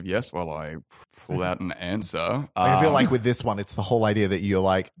tentative yes while I pull out an answer. I feel like with this one, it's the whole idea that you're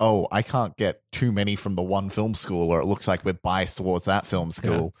like, oh, I can't get too many from the one film school, or it looks like we're biased towards that film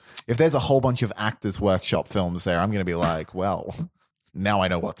school. Yeah. If there's a whole bunch of Actors Workshop films there, I'm going to be like, well, now I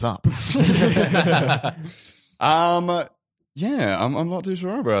know what's up. Yeah, I'm not too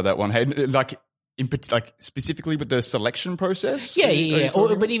sure about that one. Hey, like specifically with the selection process? Yeah.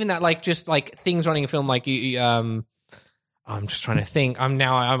 But even that, like, just like things running a film, like I'm just trying to think. I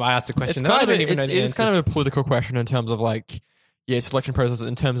asked a question. It's kind of a political question in terms of like, selection process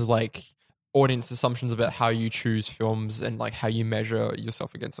in terms of like audience assumptions about how you choose films and like how you measure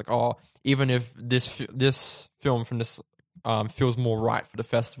yourself against like, oh, even if this film from this feels more right for the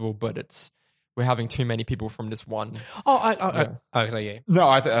festival, but we're having too many people from this one. No, I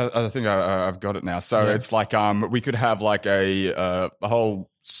think I've got it now. So it's like we could have like a whole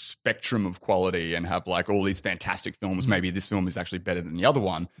spectrum of quality and have like all these fantastic films. Maybe this film is actually better than the other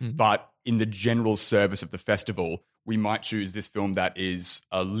one, but in the general service of the festival, we might choose this film that is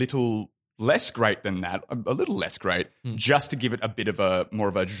a little less great than that, a little less great, just to give it a bit of a more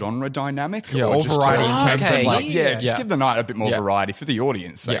of a genre dynamic. Yeah, or variety in terms of like, just give the night a bit more variety for the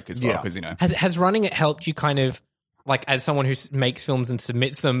audience sake as well, because, you know. Has running it helped you kind of, like, as someone who makes films and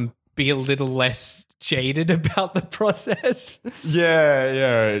submits them, be a little less jaded about the process.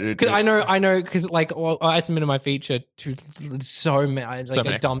 Yeah. Because I know, because like I submitted my feature to so many,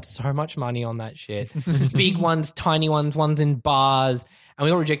 I dumped so much money on that shit. Big ones, tiny ones in bars, and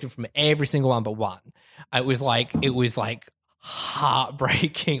we got rejected from every single one but one. It was like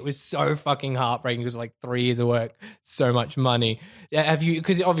heartbreaking. It was so fucking heartbreaking. It was like 3 years of work, so much money. Have you?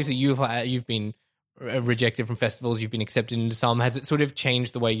 Because obviously you've been rejected from festivals, you've been accepted into some. Has it sort of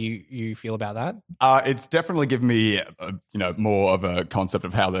changed the way you feel about that? It's definitely given me, more of a concept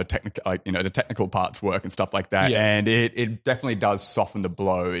of how the technical parts work and stuff like that. Yeah. And it definitely does soften the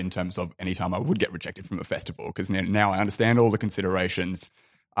blow in terms of any time I would get rejected from a festival, because now I understand all the considerations.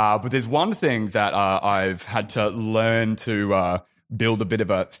 But there's one thing that I've had to learn to build a bit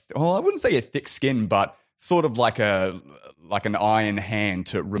of I wouldn't say a thick skin, but sort of like an iron hand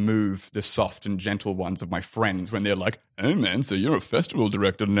to remove the soft and gentle ones of my friends when they're like, "Oh man, so you're a festival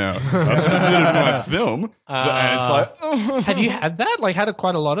director now? I've submitted my film," and it's like, have you had that? Like, had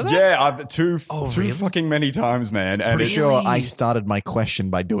quite a lot of that? yeah, I've too really? fucking many times, man. And Pretty sure I started my question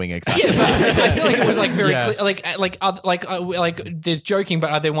by doing exactly Yeah, that. but I feel like it was like very clear. Like there's joking,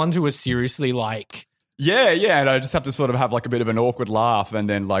 but are there ones who were seriously like? Yeah, and I just have to sort of have like a bit of an awkward laugh and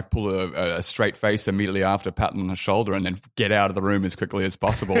then like pull a straight face immediately after, pat them on the shoulder, and then get out of the room as quickly as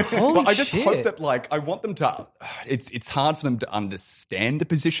possible. But I just hope that like I want them to. It's hard for them to understand the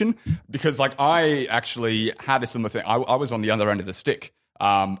position, because like I actually had a similar thing. I was on the other end of the stick.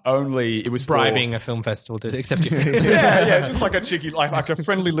 Only it was Bribing a film festival to accept your film. yeah, just like a cheeky, like a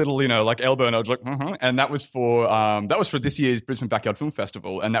friendly little, like elbow nudge, like, and that was for this year's Brisbane Backyard Film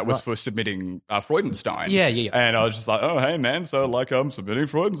Festival, and that was for submitting Freudenstein. Yeah. And I was just like, oh, hey man, so like I'm submitting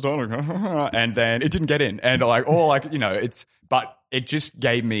Freudenstein, and then it didn't get in, and but it just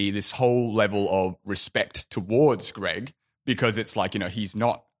gave me this whole level of respect towards Greg, because it's like, he's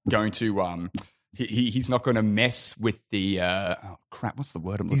not going to He's not going to mess with the what's the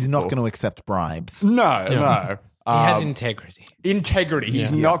word I'm looking for? He's not going to accept bribes. No. He has integrity. Integrity.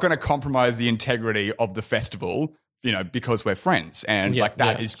 He's not going to compromise the integrity of the festival, because we're friends. And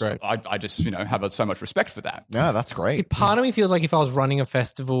that is great. I just, have so much respect for that. Yeah, that's great. See, part of me feels like if I was running a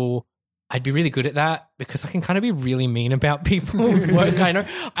festival, I'd be really good at that, because I can kind of be really mean about people's work. I know.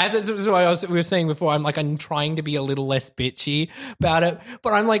 This is what we were saying before. I'm trying to be a little less bitchy about it,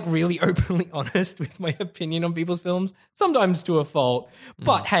 but I'm like really openly honest with my opinion on people's films, sometimes to a fault.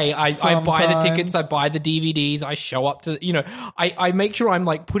 But hey, I buy the tickets, I buy the DVDs, I show up to, I make sure I'm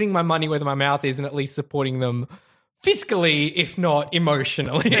like putting my money where my mouth is and at least supporting them fiscally, if not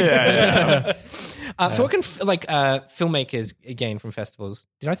emotionally. Yeah. So what can filmmakers gain from festivals?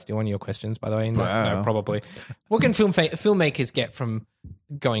 Did I steal one of your questions, by the way? No, probably. What can filmmakers get from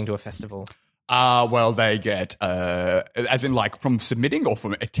going to a festival? Well, they get, as in like from submitting or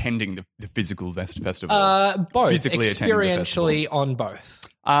from attending the physical festival? Both. Physically attending the festival. Experientially on both.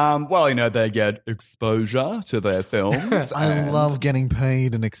 Well, they get exposure to their films. I love getting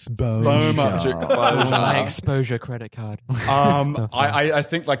paid and exposure. So much exposure. My exposure credit card. I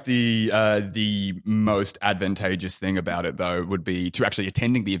think like the most advantageous thing about it though would be to actually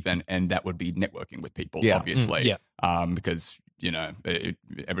attending the event, and that would be networking with people, obviously. Because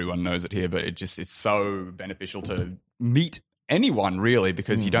everyone knows it here, but it's so beneficial to meet anyone really,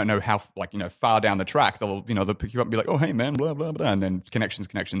 because you don't know how far down the track they'll pick you up and be like, oh hey man, blah blah blah, and then connections,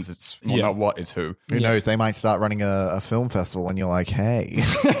 it's not what, it's who. Who knows? They might start running a film festival, and you're like, hey.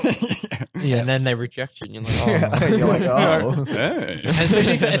 And then they reject you, and you're like, oh. You're like, oh. Hey.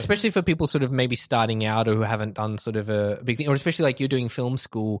 especially for people sort of maybe starting out or who haven't done sort of a big thing, or especially like you're doing film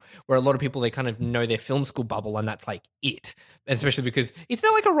school, where a lot of people, they kind of know their film school bubble, and that's like it. Especially because, is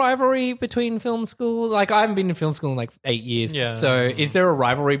there like a rivalry between film schools? Like, I haven't been in film school in like 8 years. Yeah. So is there a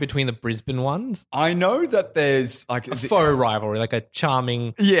rivalry between the Brisbane ones? I know that there's like A faux rivalry, like a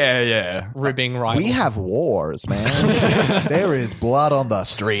charming ribbing rivalry. We have wars, man. There is blood on the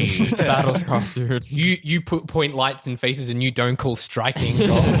streets. Battle scars, dude. You point lights in faces and you don't call striking.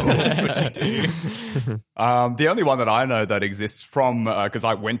 That's what you do. The only one that I know that exists from, because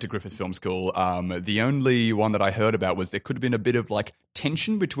I went to Griffith Film School, the only one that I heard about was there could have been a bit of like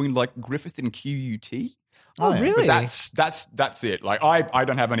tension between like Griffith and QUT. Oh, really? But that's it. Like I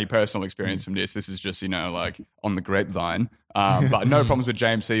don't have any personal experience from this. This is just, like on the grapevine. But no problems with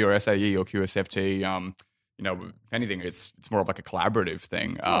JMC or SAE or QSFT. if anything, it's more of like a collaborative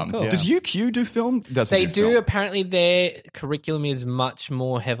thing. cool. Does UQ do film? Doesn't They do. film. Apparently, their curriculum is much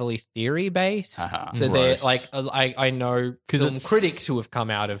more heavily theory based. So they're like, I know film it's- critics who have come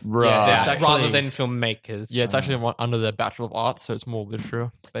out of Right. that It's actually- rather than filmmakers. Yeah, it's actually under the Bachelor of Arts, so it's more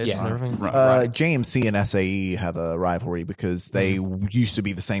literature based Yeah. and everything. JMC and SAE have a rivalry because they used to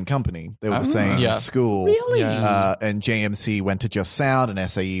be the same company. They were the same Yeah. school. Really? Yeah. And JMC went to Just Sound, and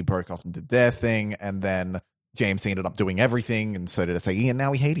SAE broke off and did their thing, and then JMC ended up doing everything, and so did SAE, and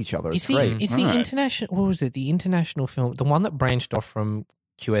now we hate each other. It's great. Is the Alright. international? What was it? The international film, the one that branched off from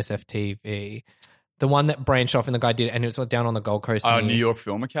QSF TV, the one that branched off, and the guy did, and it was down on the Gold Coast. in the- New York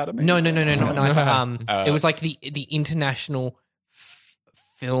Film Academy? No. It was like the international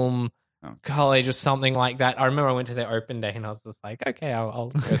film college or something like that. I remember I went to their open day and I was just like, okay, I'll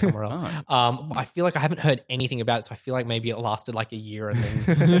go somewhere else. I feel like I haven't heard anything about it, so I feel like maybe it lasted like a year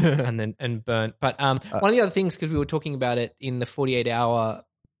and then and burnt. But one of the other things, because we were talking about it in the 48-hour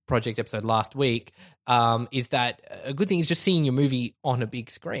project episode last week, is that a good thing is just seeing your movie on a big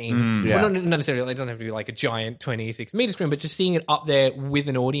screen. Yeah. Well, not necessarily, it doesn't have to be like a giant 26-meter screen, but just seeing it up there with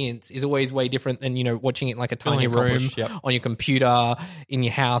an audience is always way different than, watching it in like a tiny Feeling room accomplished, yep. on your computer in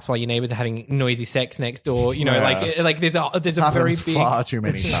your house while your neighbors are having noisy sex next door. Like there's a very Happens big far too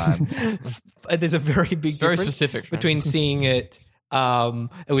many times. there's a very big very difference specific, right? between seeing it.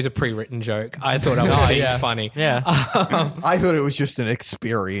 It was a pre-written joke. I thought I was being funny. Yeah. I thought it was just an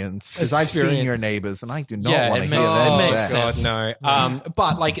experience because I've seen your Experience. neighbors, and I do not Yeah, want to it hear makes- that. it makes sex. sense. God, no.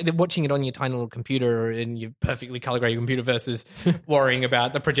 But like watching it on your tiny little computer and your perfectly color graded computer versus worrying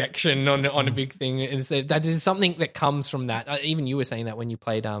about the projection on a big thing, and so that is something that comes from that. Even you were saying that when you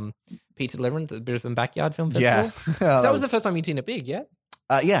played Pizza Deliverance at the Brisbane Backyard Film Festival. Yeah. 'Cause that was the first time you'd seen it big, yeah?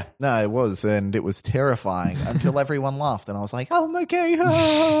 Yeah, no, it was, and it was terrifying until everyone laughed, and I was like, "Oh, I'm okay."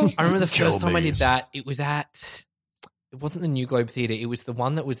 I remember the Kill first time I me. did that, it wasn't the New Globe Theatre, it was the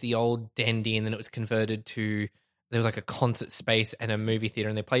one that was the old Dendy, and then it was converted to, there was like a concert space and a movie theatre,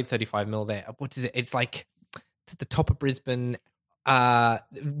 and they played 35mm there. What is it? It's like, it's at the top of Brisbane,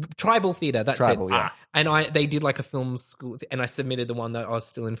 Tribal Theatre, that's Tribal, it. yeah. And they did like a film school, and I submitted the one that I was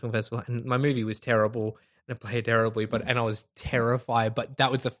still in film festival, and my movie was terrible, and it played terribly, and I was terrified, but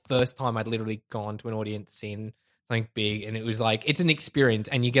that was the first time I'd literally gone to an audience, seen something big, and it was like, it's an experience,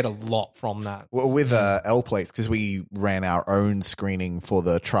 and you get a lot from that. Well, with L Plates, because we ran our own screening for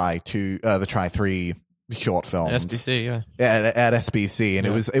the Try 3 short films. SBC, yeah. Yeah, at SBC, and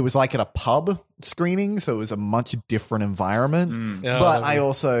it was like at a pub screening, so it was a much different environment. Yeah, But I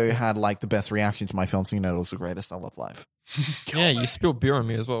also had like the best reaction to my film, so it was the greatest. I love life. Yeah, you spilled beer on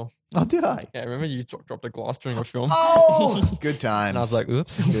me as well. Oh, did I? Yeah, remember you dropped a glass during a film? Oh, good times. And I was like,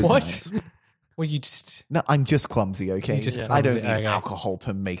 oops. Good What? times. Well, you just... No, I'm just clumsy. Okay, You're just I don't need clumsy, okay. alcohol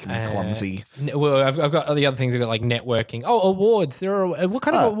to make me clumsy. Well, I've got the other things. I've got like networking. Oh, awards. There are what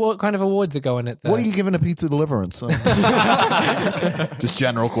kind of awards are going at? What are you giving a pizza deliverance? Just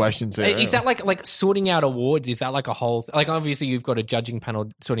general questions here. Is that like sorting out awards? Is that like a whole like obviously you've got a judging panel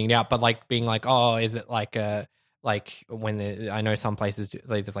sorting it out, but like being like, oh, is it like like when I know some places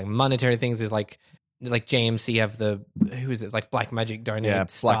there's like monetary things. There's like JMC have who is it, like Black Magic donated Yeah,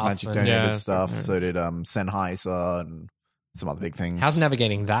 stuff Black Magic and- donated stuff. So did Sennheiser and some other big things. How's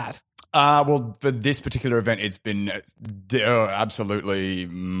navigating that? Well, for this particular event, it's been absolutely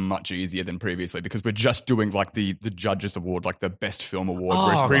much easier than previously because we're just doing like the Judges Award, like the Best Film Award. Oh,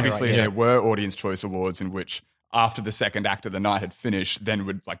 whereas right, previously right, yeah. there were Audience Choice Awards in which after the second act of the night had finished, then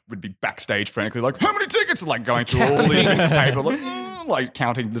would be backstage frantically like, how many tickets? Like going through all these bits of paper, like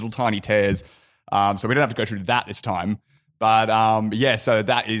counting little tiny tears. So we don't have to go through that this time. But yeah, so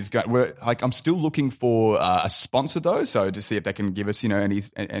that is we're like I'm still looking for a sponsor though, so to see if they can give us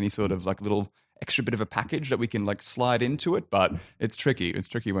any sort of like little extra bit of a package that we can like slide into it. But it's tricky. It's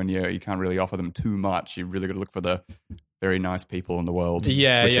tricky when you can't really offer them too much. You really got to look for the very nice people in the world.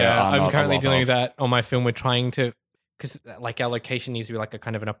 Yeah, which there yeah. are I'm not a currently lot doing of. that on my film. We're trying to, because like our location needs to be like a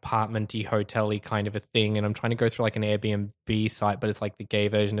kind of an apartmenty, hotel-y kind of a thing, and I'm trying to go through like an Airbnb site, but it's like the gay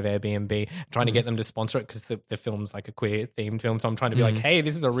version of Airbnb. I'm trying to get them to sponsor it because the film's like a queer-themed film, so I'm trying to be like, hey,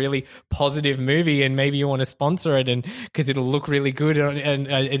 this is a really positive movie, and maybe you want to sponsor it, and because it'll look really good, and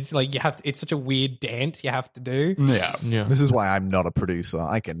it's like it's such a weird dance you have to do. Yeah. This is why I'm not a producer.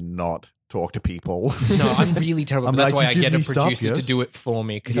 I cannot talk to people. No, I'm really terrible. I'm That's like, why I "You give get a me stuff, producer to yes?" do it for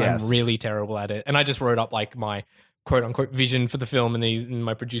me because Yes. I'm really terrible at it. And I just wrote up like my quote unquote vision for the film, and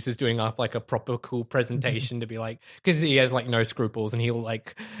my producer's doing up like a proper cool presentation to be like, because he has like no scruples and he'll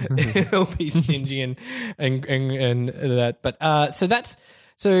like he'll be stingy and that. But so that's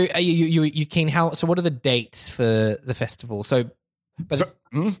so you keen? How? So what are the dates for the festival? So But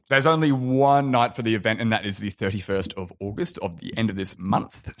There's only one night for the event, and that is the 31st of August of the end of this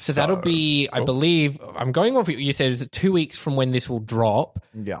month. so that'll be, I believe, I'm going off what you said, is it 2 weeks from when this will drop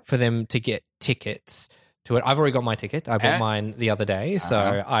Yeah. for them to get tickets to it. I've already got my ticket. I bought mine the other day.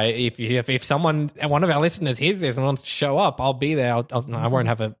 So if someone, one of our listeners hears this and wants to show up, I'll be there. I won't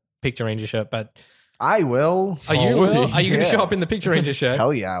have a Picture Ranger shirt, but I will. are you going to Yeah. show up in the Picture Ranger shirt?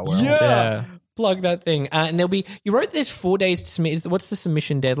 Hell yeah, I will. Yeah. Plug that thing. And there'll be, you wrote there's 4 days to submit. What's the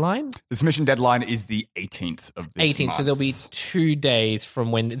submission deadline? The submission deadline is the 18th of this 18th. month. So there'll be 2 days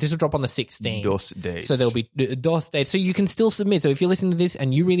from when this will drop on the 16th. Dos days. So there'll be DOS days. So you can still submit. So if you're listening to this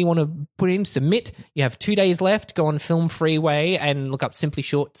and you really want to put in, submit. You have 2 days left. Go on Film Freeway and look up Simply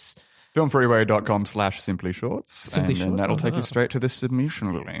Shorts. filmfreeway.com/simply shorts, Simply and then Shorts, that'll take oh. you straight to the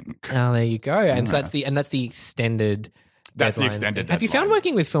submission link. Oh, there you go. And so that's the extended. That's the deadline. extended Have you found deadline.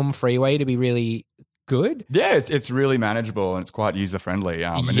 working with Film Freeway to be really good? Yeah, it's really manageable and it's quite user friendly.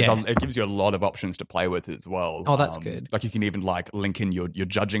 And Yeah. it gives you a lot of options to play with as well. Oh, that's good. Like you can even like link in your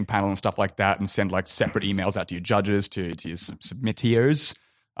judging panel and stuff like that, and send like separate emails out to your judges to your submitteers.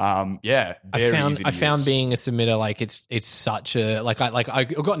 Yeah, very easy to I found use. being a submitter like it's such a I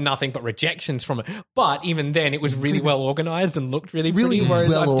got nothing but rejections from it. But even then, it was really well organized and looked really Really pretty. Whereas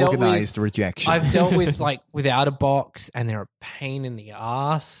well I've dealt organized with, rejection. I've dealt with like Without a Box, and they're a pain in the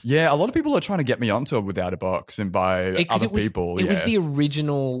ass. Yeah, a lot of people are trying to get me onto Without a Box and by 'Cause other people. It was the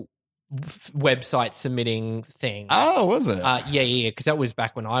original website submitting thing. Oh, was it? Yeah. Because that was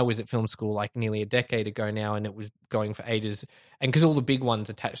back when I was at film school, like nearly a decade ago now, and it was going for ages. And because all the big ones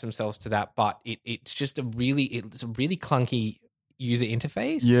attach themselves to that, but it's just a really clunky user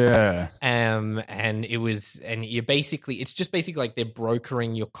interface. Yeah. And it's just basically like they're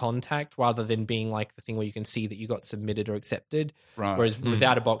brokering your contact rather than being like the thing where you can see that you got submitted or accepted. Right. Whereas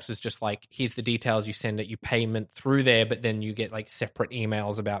Without a Box was just like, here's the details, you send it, you payment through there, but then you get like separate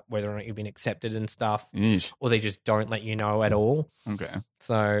emails about whether or not you've been accepted and stuff, Yeesh. or they just don't let you know at all. Okay.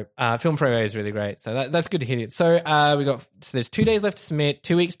 So Film Freeway is really great. So that's good to hear it. So there's 2 days left to submit,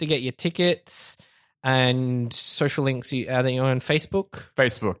 2 weeks to get your tickets. And social links, are they on Facebook?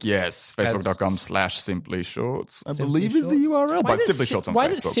 Facebook, yes. Facebook.com/Simply Shorts. I Simply believe is the Shorts? URL. But Simply Shorts on Why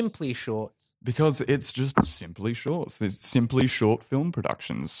Facebook. is it Simply Shorts? Because it's just Simply Shorts. It's simply short film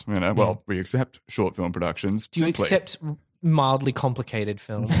productions. You know, well, we accept short film productions. Do you simply. accept mildly complicated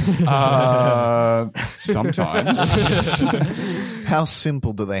films? Sometimes. How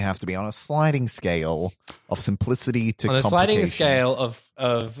simple do they have to be on a sliding scale of simplicity to On a complication? sliding scale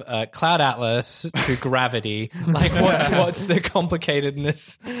of Cloud Atlas to Gravity, like what's the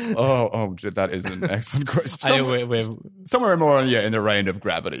complicatedness? oh, that is an excellent question. We're Somewhere more in the range of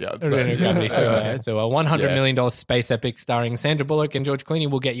Gravity, I'd say. Gravity. So a $100 million space epic starring Sandra Bullock and George Clooney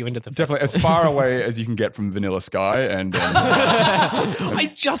will get you into the Definitely as far away as you can get from Vanilla Sky and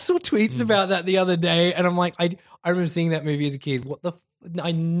I just saw tweets about that the other day, and I'm like, I remember seeing that movie as a kid. I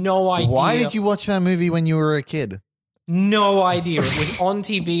had no idea. Why did you watch that movie when you were a kid? No idea. It was on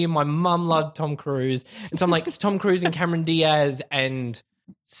TV, and my mum loved Tom Cruise, and so I'm like, it's Tom Cruise and Cameron Diaz and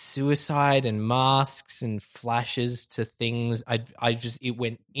suicide and masks and flashes to things. It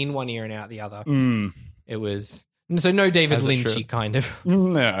went in one ear and out the other. It was so no David As it Lynchy should. kind of.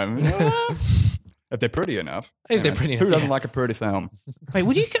 no. If they're pretty enough. If they're pretty enough, Who doesn't yeah. like a pretty film? Wait,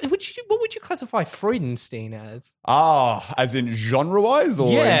 what would you classify Freudenstein as? As in genre-wise? Or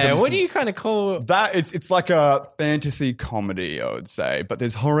in Yeah, terms what of- do you kind of call? That it's like a fantasy comedy, I would say, but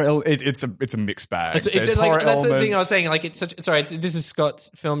there's horror. It's a mixed bag. It's There's like horror that's the thing I was elements. saying. Like this is Scott's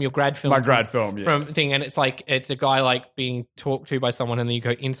film, your grad film, My grad film, yes. from thing, and it's like it's a guy like being talked to by someone, and then you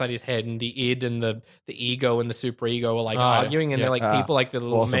go inside his head, and the id and the ego and the super ego are like arguing, and yeah. they're like people like the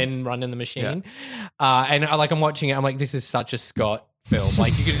little Awesome. men running the machine, and I'm watching it, I'm like, this is such a Scott film.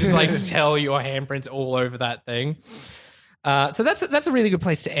 Like you could just like tell your handprints all over that thing. So that's a really good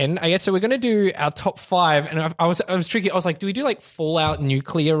place to end, I guess. So we're going to do our top 5, and I was tricky. I was like, do we do like Fallout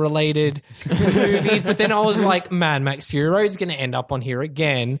nuclear related movies? But then I was like, Mad Max Fury Road's going to end up on here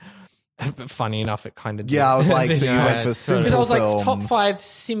again. But funny enough, it kind of did. Yeah, I was like, This so you time. went for simple Because I was like, films. top 5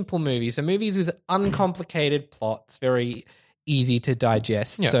 simple movies. So movies with uncomplicated plots, very easy to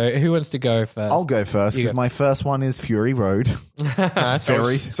digest. So who wants to go first? I'll go first You because go. my first one is Fury Road. That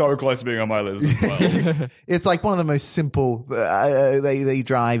was so close to being on my list as well. It's like one of the most simple. They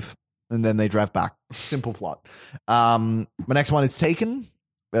drive and then they drive back. Simple plot. My next one is Taken.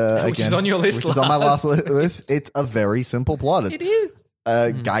 Which is on your list Which is on my last last. list. It's a very simple plot. It is.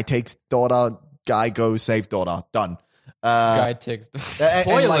 Guy takes daughter. Guy goes save daughter. Done. Guy takes.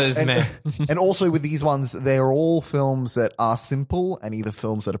 Spoilers, man. And also with these ones, they're all films that are simple and either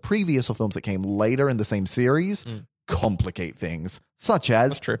films that are previous or films that came later in the same series. complicate things, such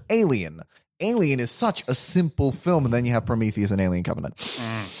as true. Alien. Alien is such a simple film, and then you have Prometheus and Alien Covenant.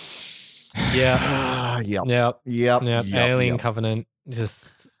 Yeah. Yep. Yep. Yep. Yep. Yep. Alien Yep. Covenant.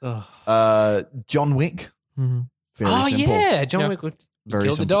 Just. Ugh. John Wick. Very Oh simple. yeah, John Yeah. Wick would Very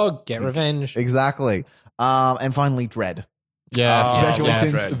kill the simple. dog, get revenge. Exactly. And finally, Dread. Yes. Especially yeah,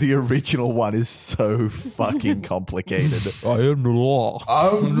 since Dread. the original one is so fucking complicated. I am the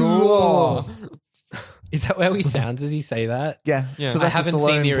law. Is that how he sounds? Does he say that? Yeah. Yeah. Sylvester I haven't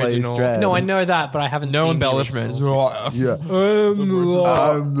seen the Stallone plays original. Dredd. No, I know that, but I haven't. No seen the embellishments. original. Yeah.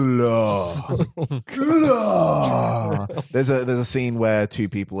 I'm the law. There's a scene where two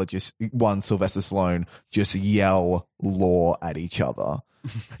people are Sylvester Stallone just yell law at each other.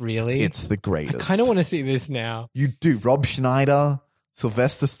 Really? It's the greatest. I kind of want to see this now. You do. Rob Schneider,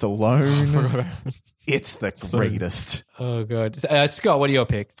 Sylvester Stallone. It's the greatest. Oh god, Scott, what are your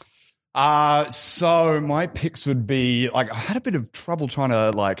picks? So my picks would be like I had a bit of trouble trying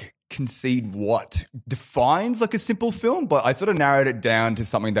to like concede what defines like a simple film, but I sort of narrowed it down to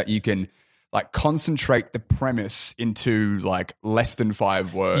something that you can like concentrate the premise into like less than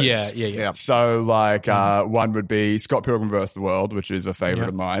 5 words. Yeah. So like one would be Scott Pilgrim vs. the World, which is a favorite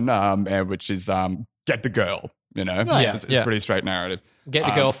of mine, and which is get the girl. You know, it's pretty straight narrative. Get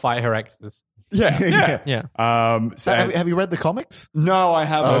the girl, fight her exes. Yeah. Yeah. So Have you read the comics? no, I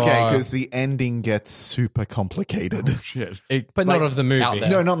haven't. Okay, because the ending gets super complicated. Shit. But not of the movie. out there.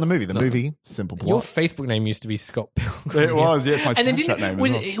 No, not in the movie. The movie, simple Your plot. Facebook name used to be Scott Pilgrim. It was, yeah, it's my And then Snapchat name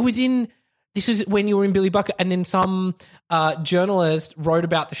as well. it was in. This was when you were in Billy Bucket, and then some journalist wrote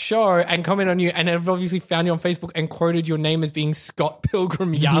about the show and commented on you, and have obviously found you on Facebook and quoted your name as being Scott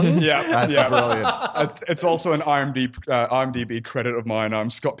Pilgrim Young. Yeah, That's brilliant. It's also an IMDb credit of mine. I'm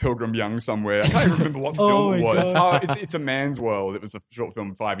Scott Pilgrim Young somewhere. I can't even remember what film it was. Oh, it's A Man's World. It was a short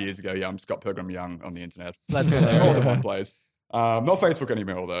film 5 years ago. Yeah, I'm Scott Pilgrim Young on the internet. That's More hilarious. than one place. Not Facebook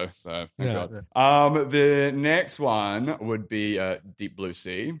anymore though. So thank Yeah. God. The next one would be Deep Blue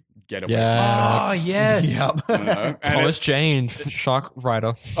Sea. Get away Yes. from Oh sharks. yes. Yep. You know? And Thomas Jane, shark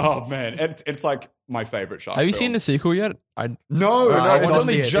writer. oh man, it's like my favorite shark. Have you film. seen the sequel yet? No, it's it's on-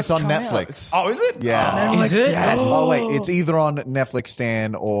 only it's just on come out. Netflix. Oh, is it? Yeah. Is it? Yes. Oh wait, it's either on Netflix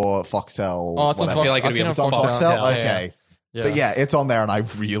Stan or Foxtel. Oh, it's on whatever. I feel like Fox. it'd be I've on seen it on Foxtel. Foxtel. Yeah. Okay. Yeah. But yeah, it's on there, and I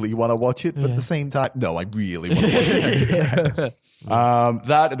really want to watch it. But at the same time, no, I really want to watch it.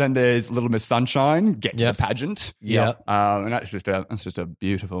 That, then there's Little Miss Sunshine, Get to Yes. the Pageant. Yeah. And that's just a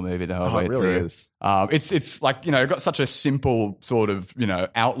beautiful movie the whole Oh, way it really through. is. It's like, you know, got such a simple sort of, you know,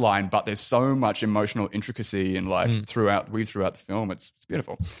 outline, but there's so much emotional intricacy and like throughout the film. It's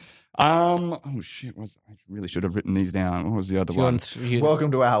beautiful. Oh shit, I really should have written these down. What was the other one?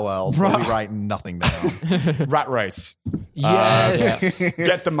 Welcome to our world. Where we write nothing down. Rat Race. Yes.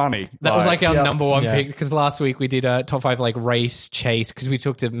 Get the money. That was like our Yep. number one Yeah. pick, because last week we did a top 5 like race chase, because we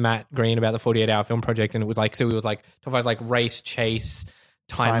talked to Matt Green about the 48-hour film project, and it was like, so it was like top 5 like race chase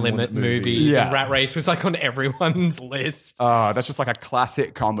time limit movies. Yeah. And Rat Race was like on everyone's list. That's just like a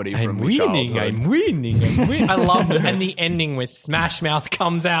classic comedy from I'm winning. I loved it. And the ending where Smash Mouth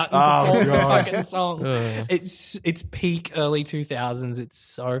comes out and performs the fucking song. It's peak early 2000s. It's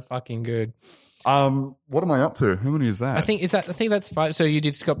so fucking good. What am I up to? How many is that? I think that's 5. So you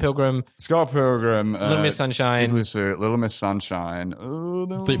did Scott Pilgrim, Scott Pilgrim, Little Miss Sunshine. Little Miss Sunshine,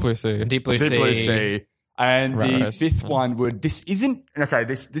 Deep Blue Sea. Deep Blue Deep Sea. Blue Sea. And Rat the Race. fifth one would.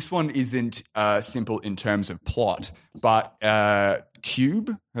 This one isn't simple in terms of plot, but Cube.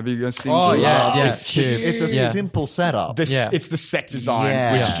 Have you guys seen? Oh, Cube? yeah, yeah. It's Cube. It's a Yeah. simple setup. It's the set design,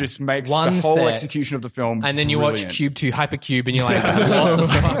 Yeah. which just makes One the whole set. execution of the film. And then you brilliant. watch Cube 2, Hypercube, and you're like, what the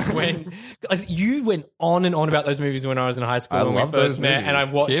fuck? When you went on and on about those movies when I was in high school I when we love first those met, movies. and I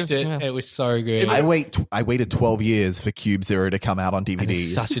watched Cubes, it. yeah. It was so good. I waited 12 years for Cube Zero to come out on DVD.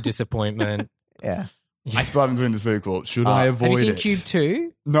 It's such a disappointment. Yeah. I still haven't seen the sequel. Should I avoid Have you seen it? Cube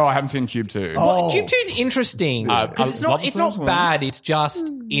 2? No, I haven't seen Cube 2. Oh. Cube 2 is interesting I because it's love not the first one. bad. It's just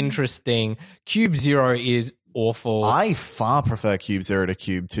interesting. Cube 0 is awful. I far prefer Cube Zero to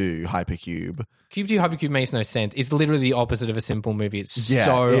Cube 2, Hypercube. Cube 2 Hypercube makes no sense. It's literally the opposite of a simple movie. It's Yeah,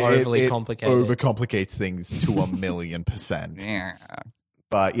 so it overly complicated. Overcomplicates things to 1,000,000%. Yeah.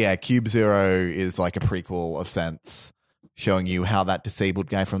 But yeah, Cube Zero is like a prequel of sense, showing you how that disabled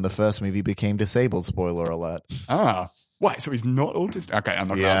guy from the first movie became disabled. Spoiler alert. Wait, so he's not autistic? Okay, I'm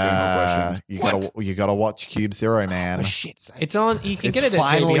not going to ask Yeah, any more questions. you gotta watch Cube Zero, man. Shit. It's on. You can It's get it at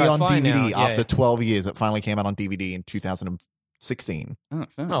finally JB on Hi-Fi DVD now. after 12 years. It finally came out on DVD in 2016. Oh,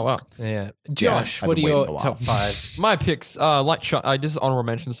 fair. Oh, wow. Yeah. Josh, I've what are been waiting your a while. top 5? My picks, this is honorable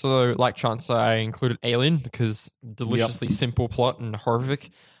mention. So, like Chance, I included Alien because deliciously simple plot and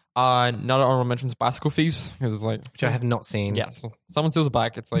horrific. Another honorable mention is Bicycle Thieves, because it's like, Which I have not seen. yeah, so someone steals a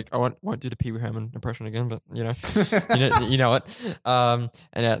bike. It's like I won't do the Pee Wee Herman impression again, but you know it.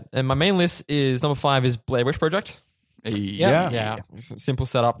 And my main list is number 5 is Blair Witch Project. Yeah. Simple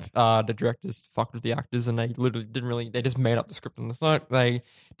setup. The directors fucked with the actors, and they literally they just made up the script on the side. They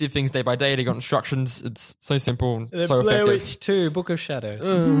did things day by day. They got instructions. It's so simple, so Blair effective. Witch 2, Book of Shadows.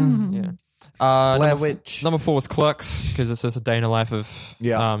 Yeah. Blair Witch. Number 4 is Clerks, because it's just a day in the life of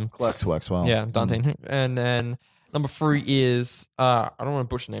Clerks works well. yeah, Dante. And then number 3 is I don't want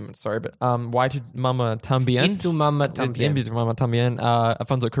to butcher the name, sorry, but Why Did Mama Tambien? Itu Mama Tambien. Itu Mama Tambien.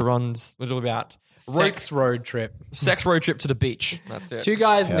 Alfonso Cuarón's little about Sex road trip. sex road trip to the beach. That's it. 2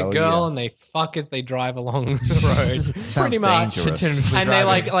 guys and a Hell girl, yeah. and they fuck as they drive along the road. Sounds Pretty much. dangerous. And they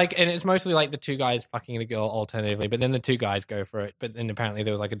like, and it's mostly like the 2 guys fucking the girl alternatively, but then the 2 guys go for it. But then apparently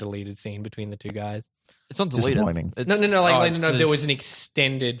there was like a deleted scene between the 2 guys. It's not deleted. Disappointing. No, It's- there was an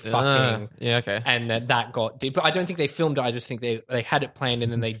extended fucking. yeah, okay. And that got deep. But I don't think they filmed it. I just think they had it planned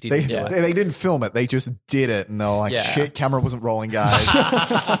and then they They, didn't do it. they didn't film it. They just did it, and they were like, Yeah. "Shit, camera wasn't rolling, guys."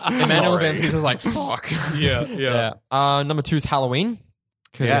 Emmanuel Sorry. Lubensky's was like, fuck. Yeah. Number 2 is Halloween.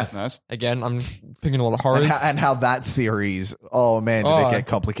 'Cause, Yeah. Nice. again, I'm picking a lot of horrors. And how that series, oh man, did it get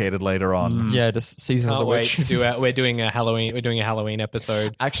complicated later on. yeah, just Season of Can't the wait Witch. to do it. We're doing a Halloween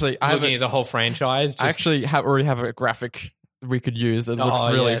episode. Actually, I Looking at the whole franchise. I actually already have a graphic we could use. It looks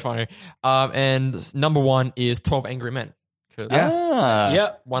Oh, really yes. funny. And number 1 is 12 Angry Men. 'Cause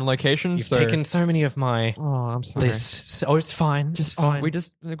Yep. one location. You've so, taken so many of my Oh, I'm sorry. lists. Oh, it's fine. Just fine. We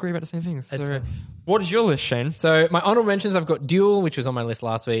just agree about the same things. It's So, fine. what is your list, Shane? So my honorable mentions, I've got Duel, which was on my list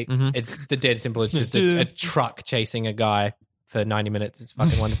last week. It's the dead simple. It's just a truck chasing a guy for 90 minutes. It's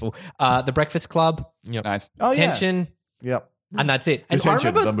fucking wonderful. The Breakfast Club, Nice. Oh yeah. Tension, Yep. and that's it. And I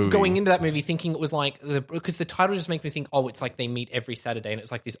Detention, the remember movie. going into that movie thinking it was like because the title just makes me think, oh, it's like they meet every Saturday, and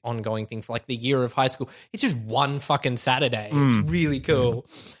it's like this ongoing thing for like the year of high school. It's just one fucking Saturday. It's really cool.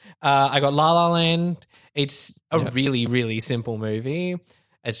 I got La La Land. It's a really, really simple movie.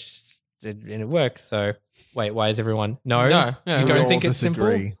 It's just and it works. So wait, why is everyone no? No, yeah, you we don't all think it's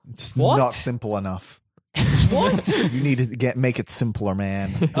disagree. simple? It's What? not simple enough. What? You need to make it simpler,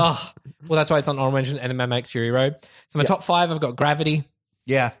 man. Oh, well, that's why it's on honorable mention and then Mad Max Fury Road. So my top 5, I've got Gravity,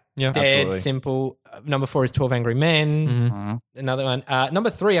 Yeah. Yeah. Dead, Absolutely. simple. Number 4 is 12 Angry Men. Another one. Number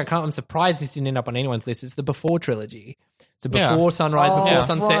 3, I'm surprised this didn't end up on anyone's list. It's the Before trilogy. So before Yeah. sunrise, Oh, before that's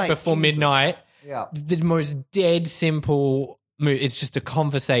sunset, right. before Jesus. midnight. Yeah. The most dead simple movie. It's just a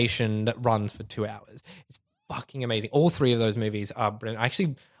conversation that runs for 2 hours. It's fucking amazing. All 3 of those movies are brilliant. I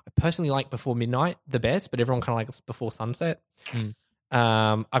personally like Before Midnight the best, but everyone kind of likes Before Sunset.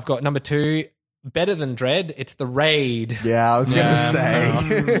 I've got number 2, better than Dread. It's The Raid. Yeah, I was gonna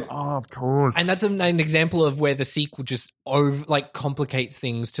say. Oh, of course. And that's an example of where the sequel just complicates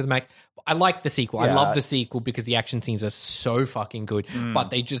things to the max. I like the sequel. I Yeah. love the sequel because the action scenes are so fucking good. But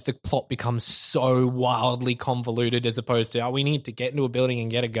the plot becomes so wildly convoluted as opposed to, we need to get into a building and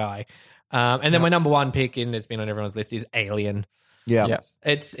get a guy. And then my number 1 pick, and it's been on everyone's list, is Alien. Yeah. Yes.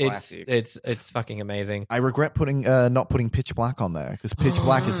 It's fucking amazing. I regret not putting Pitch Black on there because Pitch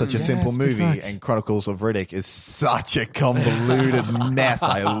Black is such a simple movie, and Chronicles of Riddick is such a convoluted mess.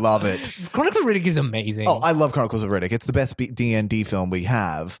 I love it. Chronicle of Riddick is amazing. Oh, I love Chronicles of Riddick. It's the best D&D film we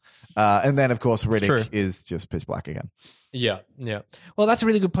have. And then, of course, true. Riddick is just Pitch Black again. yeah. Well, that's a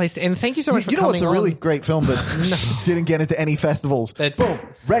really good place to end. Thank you so much for You know coming what's a on. really great film that didn't get into any festivals? That's- Boom.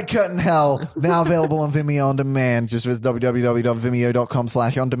 Red Curtain Hell, now available on Vimeo On Demand. Just visit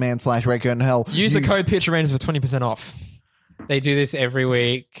www.vimeo.com/on-demand/Red Curtain Hell. Use the code Picture Rangers for 20% off. They do this every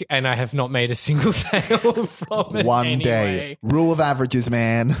week, and I have not made a single sale from it. One anyway. day. Rule of averages,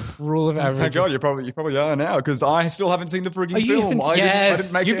 man. Rule of average. Thank God, you probably are now because I still haven't seen the frigging Oh, you film. haven't, I yes,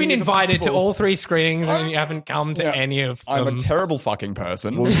 didn't make you've been any of the invited to festivals. all 3 screenings, and you haven't come to any of them. I'm a terrible fucking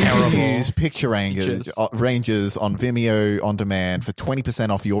person. Well, you can use Picture Rangers on Vimeo On Demand for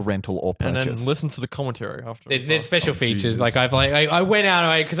 20% off your rental or And purchase. then listen to the commentary after. There's special features. Jesus. Like I went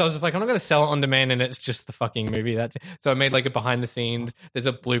out because I was just like, I'm not going to sell it on demand, and it's just the fucking movie. That's it. So I made like a behind the scenes. There's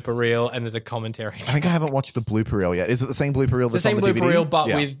a blooper reel and there's a commentary. I think I haven't watched the blooper reel yet. Is it the same blooper reel It's the that's same on the blooper DVD? reel, but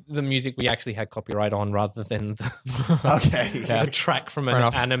Yeah. with the music we actually had copyright on rather than the, Okay. the track from an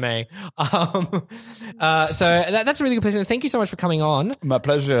enough. anime. So that's a really good place. And thank you so much for coming on. My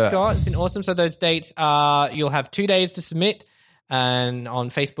pleasure. Scott. It's been awesome. So those dates are, you'll have 2 days to submit. and on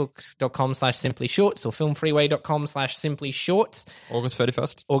facebook.com/simplyshorts or filmfreeway.com/simplyshorts. August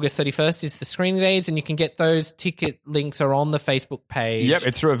 31st. August 31st is the screening days, and you can get those ticket links are on the Facebook page. Yep,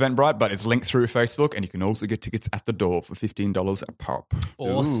 it's through Eventbrite, but it's linked through Facebook, and you can also get tickets at the door for $15 a pop.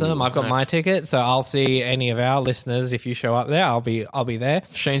 Awesome. I've got my ticket, so I'll see any of our listeners. If you show up there, I'll be there.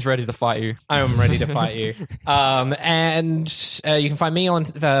 Shane's ready to fight you. I am ready to fight you. And you can find me on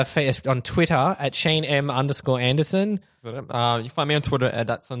Twitter at ShaneM_Anderson. You can find me on Twitter at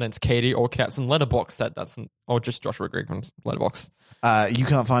 @SundanceKatie, all caps, and Letterboxd or just Joshua Grigg on Letterboxd. You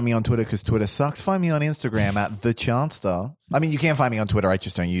can't find me on Twitter because Twitter sucks. Find me on Instagram at @TheChanster. I mean, you can find me on Twitter. I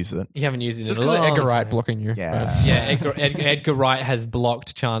just don't use it. You haven't used it Just in a because long of Edgar Wright time. blocking you. Yeah. Yeah, Edgar Wright has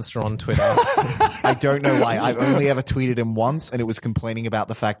blocked Chancellor on Twitter. I don't know why. I've only ever tweeted him once, and it was complaining about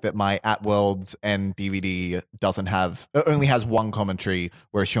the fact that my At Worlds and DVD only has one commentary,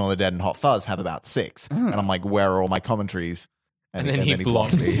 whereas Shaun of the Dead and Hot Fuzz have about 6. And I'm like, where are all my commentaries? And then he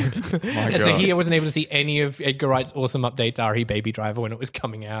blocked me. And so he wasn't able to see any of Edgar Wright's awesome updates, R.E. Baby Driver, when it was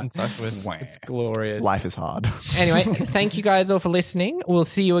coming out. Exactly. It's glorious. Life is hard. Anyway, thank you guys all for listening. We'll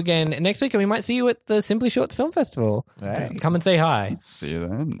see you again next week, and we might see you at the Simply Shorts Film Festival. Hey. Come and say hi. See you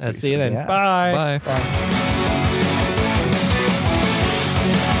then. See you then. Yeah. Bye. Bye.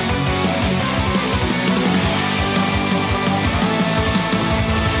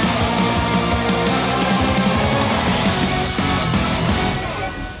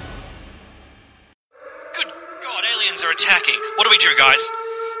 Good God, aliens are attacking. What do we do, guys?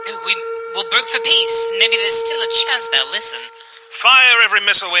 No, we'll broke for peace. Maybe there's still a chance they'll listen. Fire every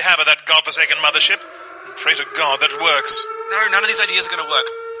missile we have at that godforsaken mothership, and pray to God that it works. No, none of these ideas are going to work.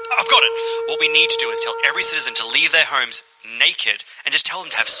 I've got it. What we need to do is tell every citizen to leave their homes naked and just tell them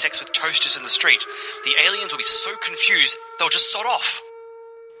to have sex with toasters in the street. The aliens will be so confused, they'll just sod off.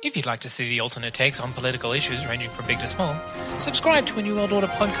 If you'd like to see the alternate takes on political issues ranging from big to small, subscribe to a New World Order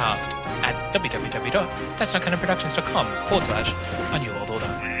podcast at www.thatsnotkindofproductions.com/A New World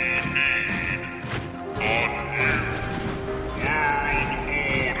Order.